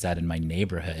I've noticed that in my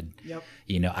neighborhood. Yep.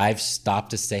 I've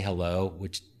stopped to say hello,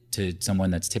 which to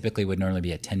someone that's typically would normally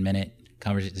be a 10-minute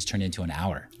conversation has turned into an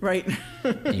hour. Right.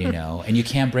 And you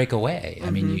can't break away. Mm-hmm.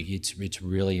 I mean, it's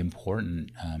really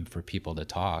important for people to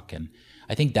talk. And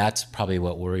I think that's probably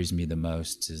what worries me the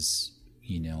most is,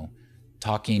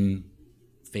 talking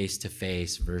face to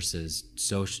face versus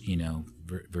social,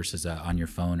 versus on your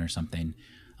phone or something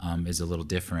is a little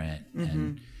different.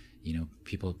 Mm-hmm. And,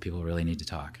 people really need to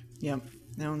talk. Yep.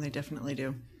 No, they definitely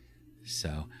do.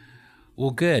 So,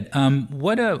 well, good.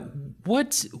 What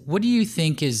do you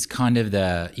think is kind of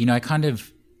I kind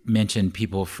of mentioned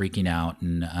people freaking out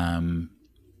and,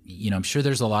 I'm sure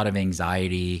there's a lot of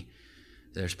anxiety.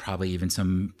 There's probably even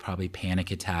some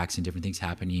panic attacks and different things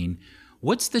happening.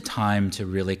 What's the time to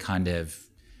really kind of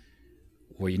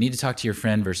where you need to talk to your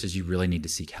friend versus you really need to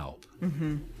seek help?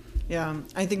 Mm-hmm. Yeah,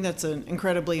 I think that's an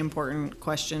incredibly important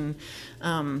question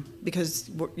because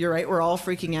you're right, we're all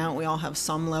freaking out. We all have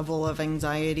some level of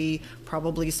anxiety,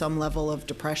 probably some level of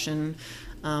depression.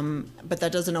 But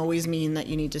that doesn't always mean that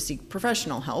you need to seek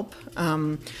professional help.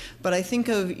 But I think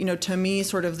of, to me,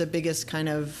 sort of the biggest kind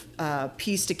of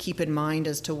piece to keep in mind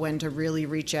as to when to really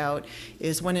reach out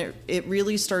is when it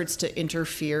really starts to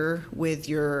interfere with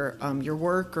your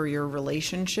work or your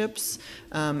relationships.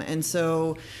 And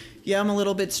so, yeah, I'm a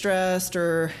little bit stressed,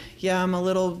 or yeah, I'm a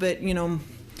little bit,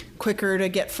 quicker to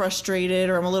get frustrated,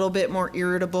 or I'm a little bit more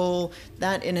irritable.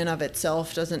 That in and of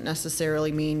itself doesn't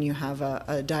necessarily mean you have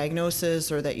a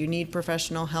diagnosis or that you need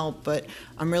professional help, but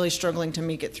I'm really struggling to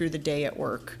make it through the day at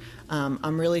work.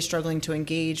 I'm really struggling to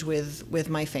engage with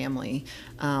my family.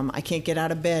 I can't get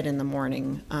out of bed in the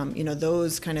morning.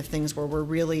 Those kind of things where we're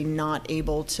really not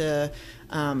able to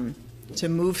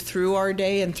move through our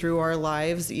day and through our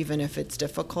lives, even if it's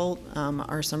difficult,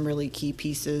 are some really key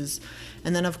pieces.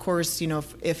 And then, of course,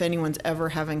 if anyone's ever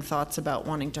having thoughts about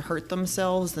wanting to hurt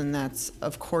themselves, then that's,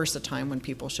 of course, a time when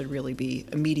people should really be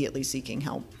immediately seeking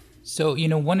help. So,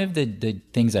 one of the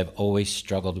things I've always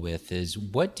struggled with is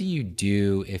what do you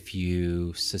do if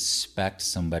you suspect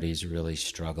somebody's really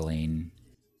struggling?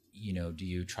 Do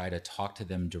you try to talk to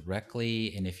them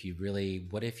directly? And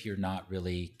what if you're not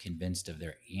really convinced of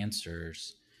their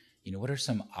answers? What are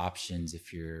some options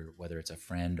whether it's a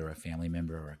friend or a family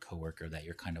member or a coworker that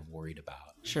you're kind of worried about?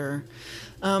 Sure.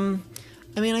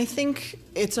 I think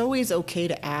it's always okay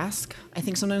to ask. I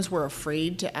think sometimes we're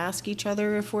afraid to ask each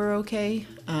other if we're okay.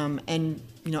 And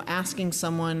asking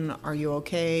someone, are you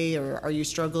okay, or are you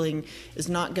struggling, is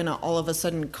not going to all of a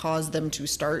sudden cause them to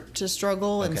start to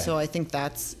struggle. Okay. And so I think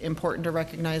that's important to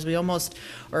recognize. We almost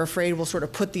are afraid we'll sort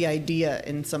of put the idea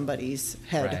in somebody's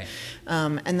head.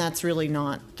 Right. And that's really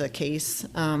not the case.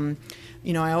 I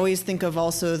always think of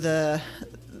also the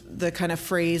kind of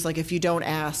phrase, like, if you don't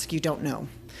ask, you don't know.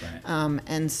 Right.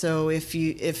 And so if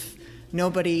you're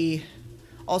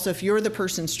the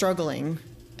person struggling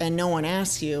and no one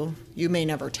asks you, you may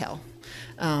never tell.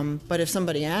 But if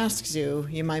somebody asks you,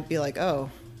 you might be like, oh,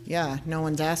 yeah, no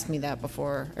one's asked me that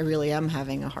before. I really am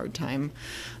having a hard time.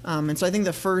 And so I think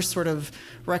the first sort of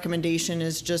recommendation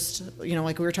is just,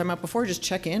 like we were talking about before, just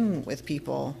check in with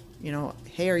people.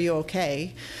 Hey, are you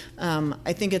okay?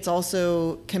 I think it's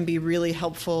also can be really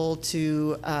helpful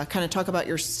to kind of talk about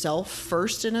yourself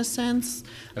first, in a sense.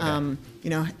 Okay.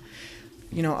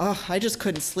 I just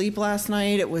couldn't sleep last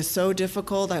night. It was so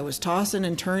difficult. I was tossing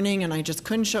and turning and I just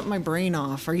couldn't shut my brain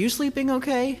off. Are you sleeping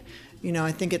okay?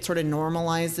 I think it sort of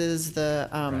normalizes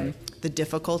the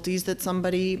difficulties that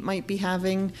somebody might be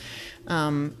having.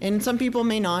 And some people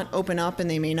may not open up and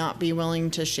they may not be willing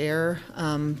to share.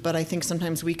 But I think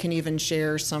sometimes we can even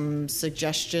share some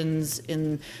suggestions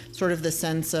in sort of the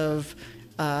sense of,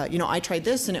 I tried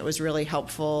this and it was really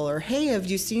helpful, or, hey, have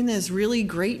you seen this really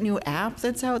great new app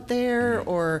that's out there?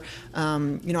 Or,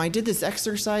 I did this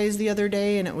exercise the other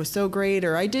day and it was so great,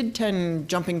 or I did 10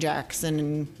 jumping jacks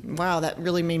and wow, that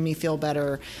really made me feel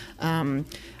better.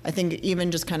 I think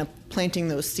even just kind of planting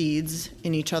those seeds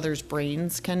in each other's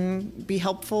brains can be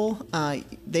helpful.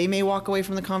 They may walk away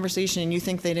from the conversation and you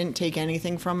think they didn't take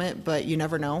anything from it, but you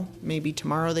never know. Maybe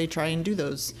tomorrow they try and do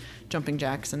those jumping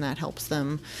jacks and that helps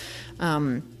them.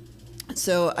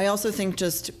 So I also think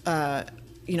just, I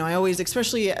always,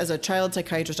 especially as a child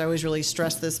psychiatrist, I always really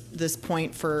stress this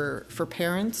point for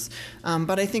parents.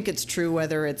 But I think it's true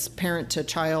whether it's parent to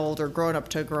child or grown up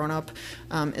to grown up,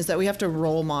 is that we have to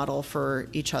role model for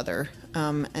each other.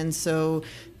 And so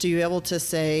to be able to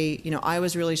say, I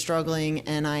was really struggling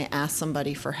and I asked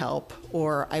somebody for help,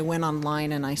 or I went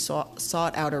online and I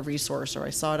sought out a resource, or I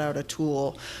sought out a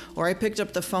tool, or I picked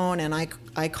up the phone and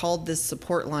I called this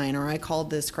support line, or I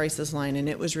called this crisis line, and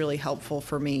it was really helpful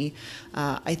for me,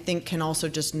 I think can also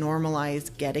just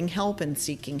normalize getting help and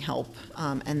seeking help.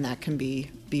 And that can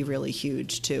be really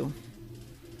huge too.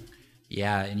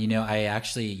 Yeah. And,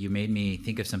 you made me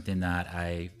think of something that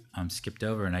I skipped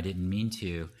over and I didn't mean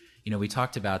to. We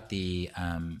talked about the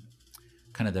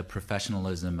kind of the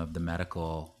professionalism of the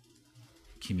medical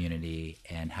community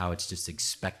and how it's just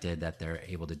expected that they're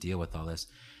able to deal with all this.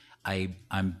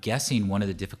 I'm guessing one of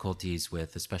the difficulties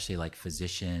with especially like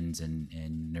physicians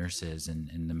and nurses and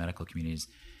in the medical communities,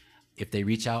 if they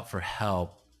reach out for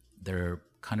help, they're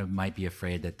kind of might be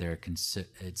afraid that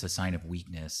it's a sign of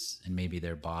weakness and maybe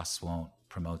their boss won't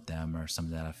promote them or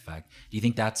something to that effect. Do you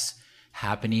think that's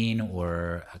happening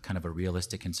or a kind of a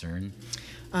realistic concern?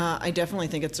 I definitely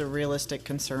think it's a realistic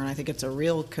concern. I think it's a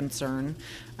real concern.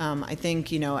 I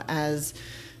think,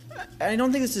 I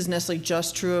don't think this is necessarily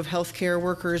just true of healthcare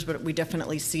workers, but we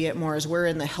definitely see it more as we're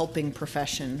in the helping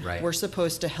profession. Right. We're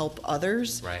supposed to help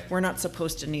others. Right. We're not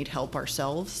supposed to need help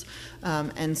ourselves.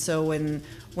 And so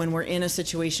when we're in a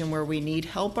situation where we need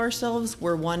help ourselves,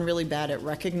 we're really bad at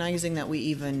recognizing that we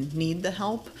even need the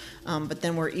help, but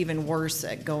then we're even worse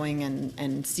at going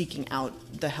and seeking out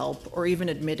the help, or even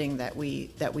admitting that we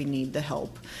need the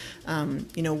help.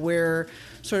 We're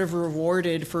sort of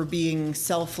rewarded for being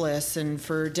selfless and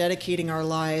for dedicating our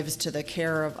lives to the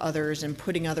care of others and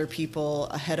putting other people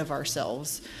ahead of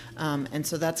ourselves. And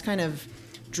so that's kind of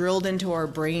drilled into our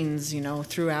brains,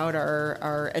 throughout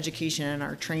our education and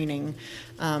our training.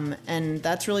 And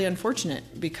that's really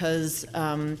unfortunate because,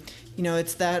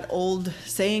 it's that old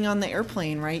saying on the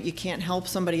airplane, right? You can't help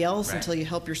somebody else until you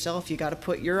help yourself. You got to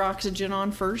put your oxygen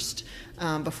on first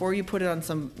before you put it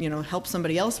on help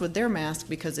somebody else with their mask,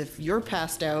 because if you're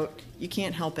passed out, you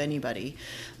can't help anybody.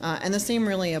 And the same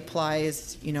really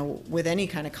applies, with any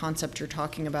kind of concept you're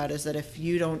talking about, is that if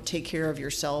you don't take care of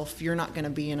yourself, you're not going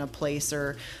to be in a place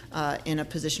or in a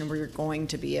position where you're going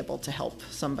to be able to help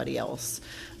somebody else.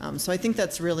 So I think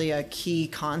that's really a key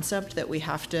concept that we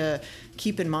have to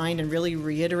keep in mind and really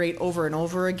reiterate over and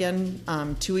over again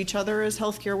to each other as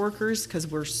healthcare workers, because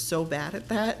we're so bad at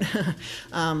that.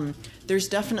 There's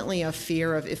definitely a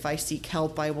fear of, if I seek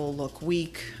help, I will look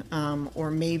weak, or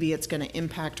maybe it's going to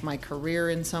impact my career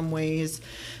in some ways.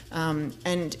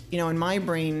 And, in my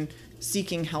brain,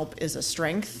 seeking help is a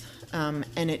strength.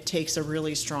 And it takes a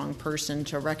really strong person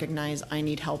to recognize I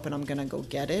need help and I'm going to go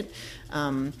get it.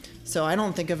 So I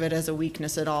don't think of it as a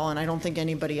weakness at all, and I don't think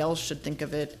anybody else should think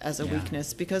of it as a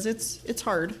weakness, because it's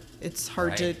hard. It's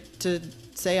hard to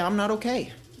say I'm not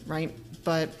okay, right?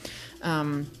 But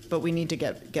we need to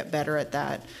get better at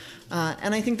that.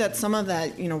 And I think that some of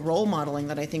that, role modeling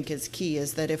that I think is key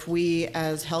is that if we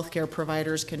as healthcare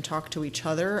providers can talk to each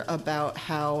other about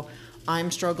how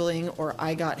I'm struggling or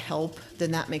I got help,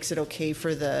 then that makes it okay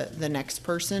for the next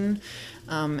person,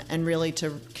 and really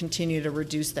to continue to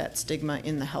reduce that stigma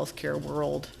in the healthcare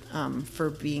world for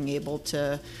being able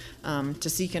to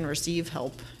seek and receive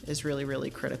help is really, really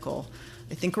critical.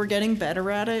 I think we're getting better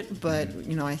at it, but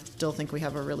I still think we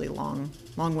have a really long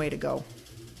way to go,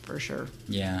 for sure.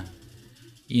 Yeah.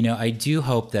 I do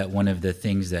hope that one of the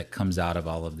things that comes out of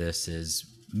all of this is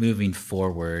moving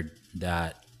forward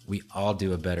that we all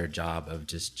do a better job of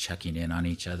just checking in on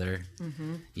each other.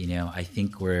 Mm-hmm. I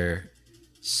think we're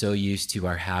so used to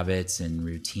our habits and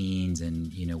routines,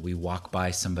 and, we walk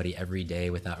by somebody every day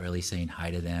without really saying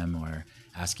hi to them or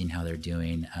asking how they're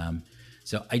doing.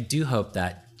 So I do hope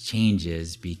that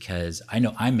changes, because I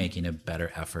know I'm making a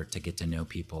better effort to get to know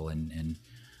people and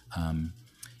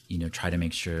try to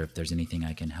make sure if there's anything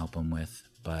I can help them with.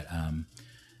 But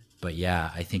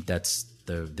yeah, I think that's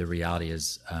the reality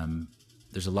is,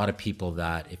 there's a lot of people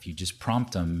that if you just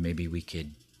prompt them, maybe we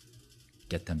could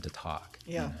get them to talk.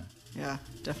 Yeah, yeah,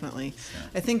 definitely. So.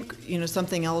 I think,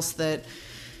 something else that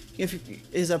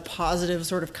is a positive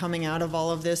sort of coming out of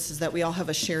all of this is that we all have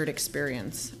a shared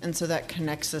experience. And so that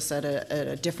connects us at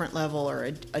a different level,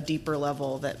 or a deeper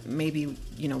level that maybe,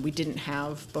 we didn't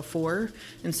have before.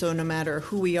 And so no matter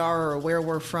who we are or where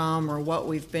we're from or what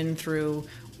we've been through,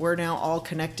 we're now all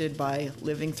connected by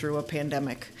living through a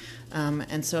pandemic.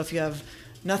 And so if you have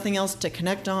nothing else to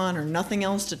connect on or nothing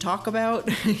else to talk about,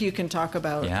 you can talk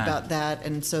about that.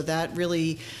 And so that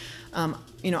really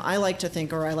I like to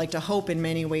think, or I like to hope in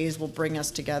many ways, will bring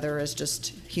us together as just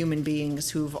human beings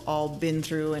who've all been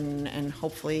through and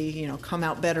hopefully, come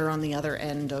out better on the other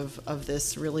end of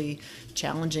this really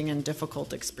challenging and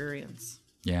difficult experience.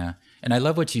 Yeah. And I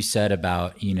love what you said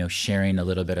about, sharing a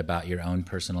little bit about your own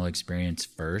personal experience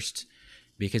first,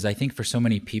 because I think for so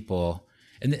many people,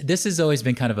 and this has always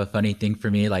been kind of a funny thing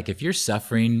for me, like if you're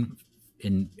suffering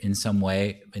in some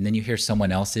way and then you hear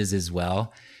someone else's as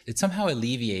well, it somehow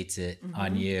alleviates it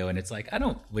on you. And it's like, I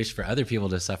don't wish for other people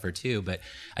to suffer too, but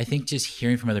I think just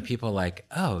hearing from other people like,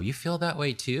 oh, you feel that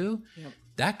way too? Yep.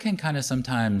 That can kind of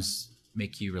sometimes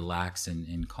make you relax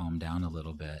and calm down a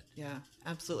little bit. Yeah,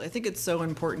 absolutely. I think it's so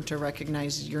important to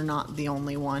recognize you're not the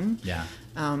only one. Yeah.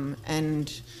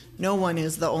 And no one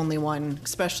is the only one,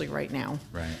 especially right now.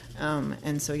 Right.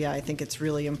 And so, I think it's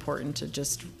really important to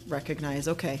just recognize,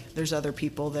 okay, there's other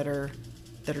people that are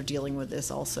dealing with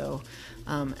this also.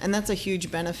 And that's a huge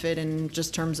benefit in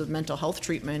just terms of mental health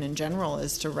treatment in general,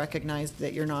 is to recognize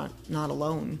that you're not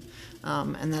alone.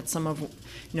 And that's some of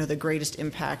the greatest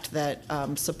impact that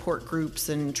support groups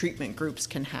and treatment groups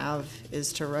can have,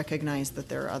 is to recognize that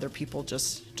there are other people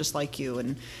just like you.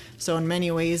 And so in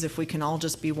many ways, if we can all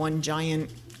just be one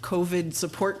giant COVID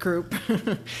support group,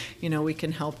 we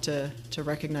can help to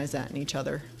recognize that in each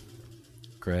other.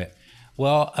 Great.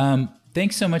 Well,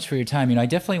 thanks so much for your time. I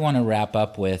definitely want to wrap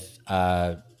up with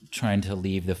trying to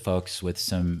leave the folks with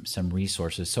some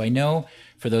resources. So I know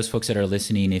for those folks that are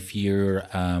listening, if you're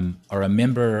are a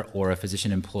member or a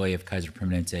physician employee of Kaiser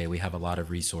Permanente, we have a lot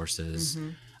of resources.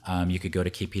 You could go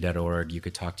to kp.org. You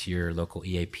could talk to your local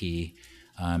EAP.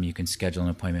 You can schedule an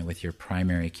appointment with your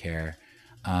primary care.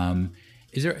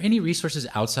 Is there any resources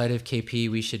outside of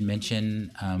KP we should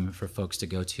mention for folks to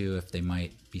go to if they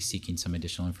might be seeking some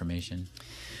additional information?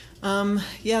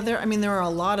 There are a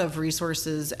lot of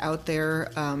resources out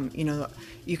there.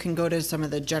 You can go to some of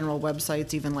the general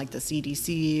websites, even like the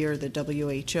CDC or the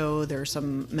WHO. There are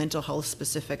some mental health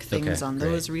specific things on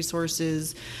those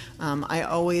resources. I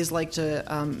always like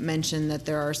to mention that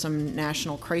there are some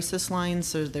national crisis lines.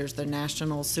 So there's the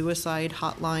National Suicide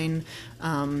Hotline,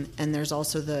 and there's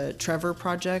also the Trevor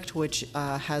Project, which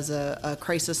has a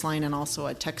crisis line and also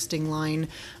a texting line.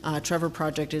 Trevor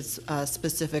Project is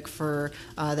specific for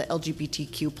the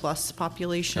LGBTQ plus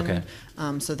population.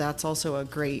 So that's also a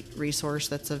great resource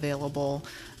that's available.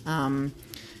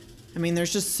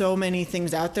 There's just so many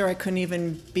things out there. I couldn't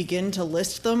even begin to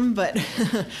list them, but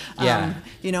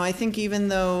I think even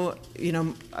though,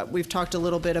 we've talked a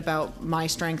little bit about My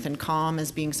Strength and Calm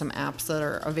as being some apps that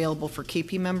are available for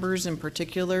KP members in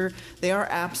particular, they are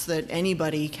apps that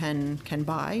anybody can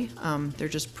buy. They're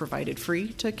just provided free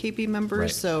to KP members.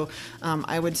 Right. So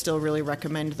I would still really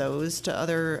recommend those to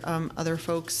other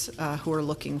folks who are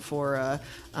looking for a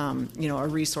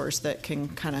resource that can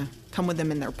kind of come with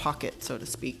them in their pocket, so to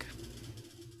speak.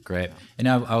 Great. And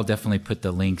I'll definitely put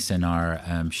the links in our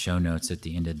show notes at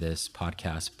the end of this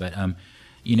podcast. But,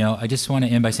 I just want to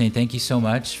end by saying thank you so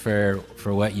much for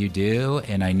what you do.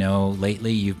 And I know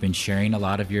lately you've been sharing a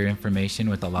lot of your information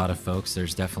with a lot of folks.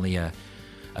 There's definitely a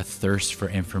thirst for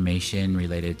information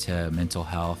related to mental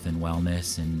health and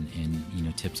wellness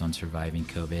and tips on surviving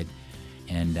COVID.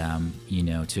 And,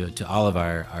 to all of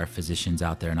our physicians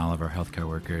out there and all of our healthcare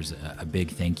workers, a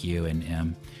big thank you.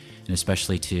 And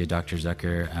especially to Dr.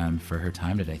 Zucker for her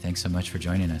time today. Thanks so much for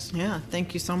joining us. Yeah,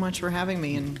 thank you so much for having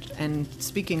me and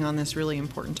speaking on this really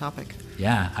important topic.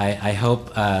 Yeah, I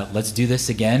hope let's do this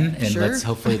again, and let's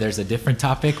hopefully there's a different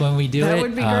topic when we do it. That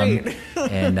would be great.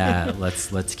 And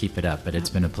let's keep it up. But it's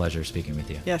been a pleasure speaking with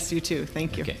you. Yes, you too.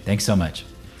 Thank you. Okay, thanks so much.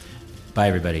 Bye,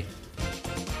 everybody.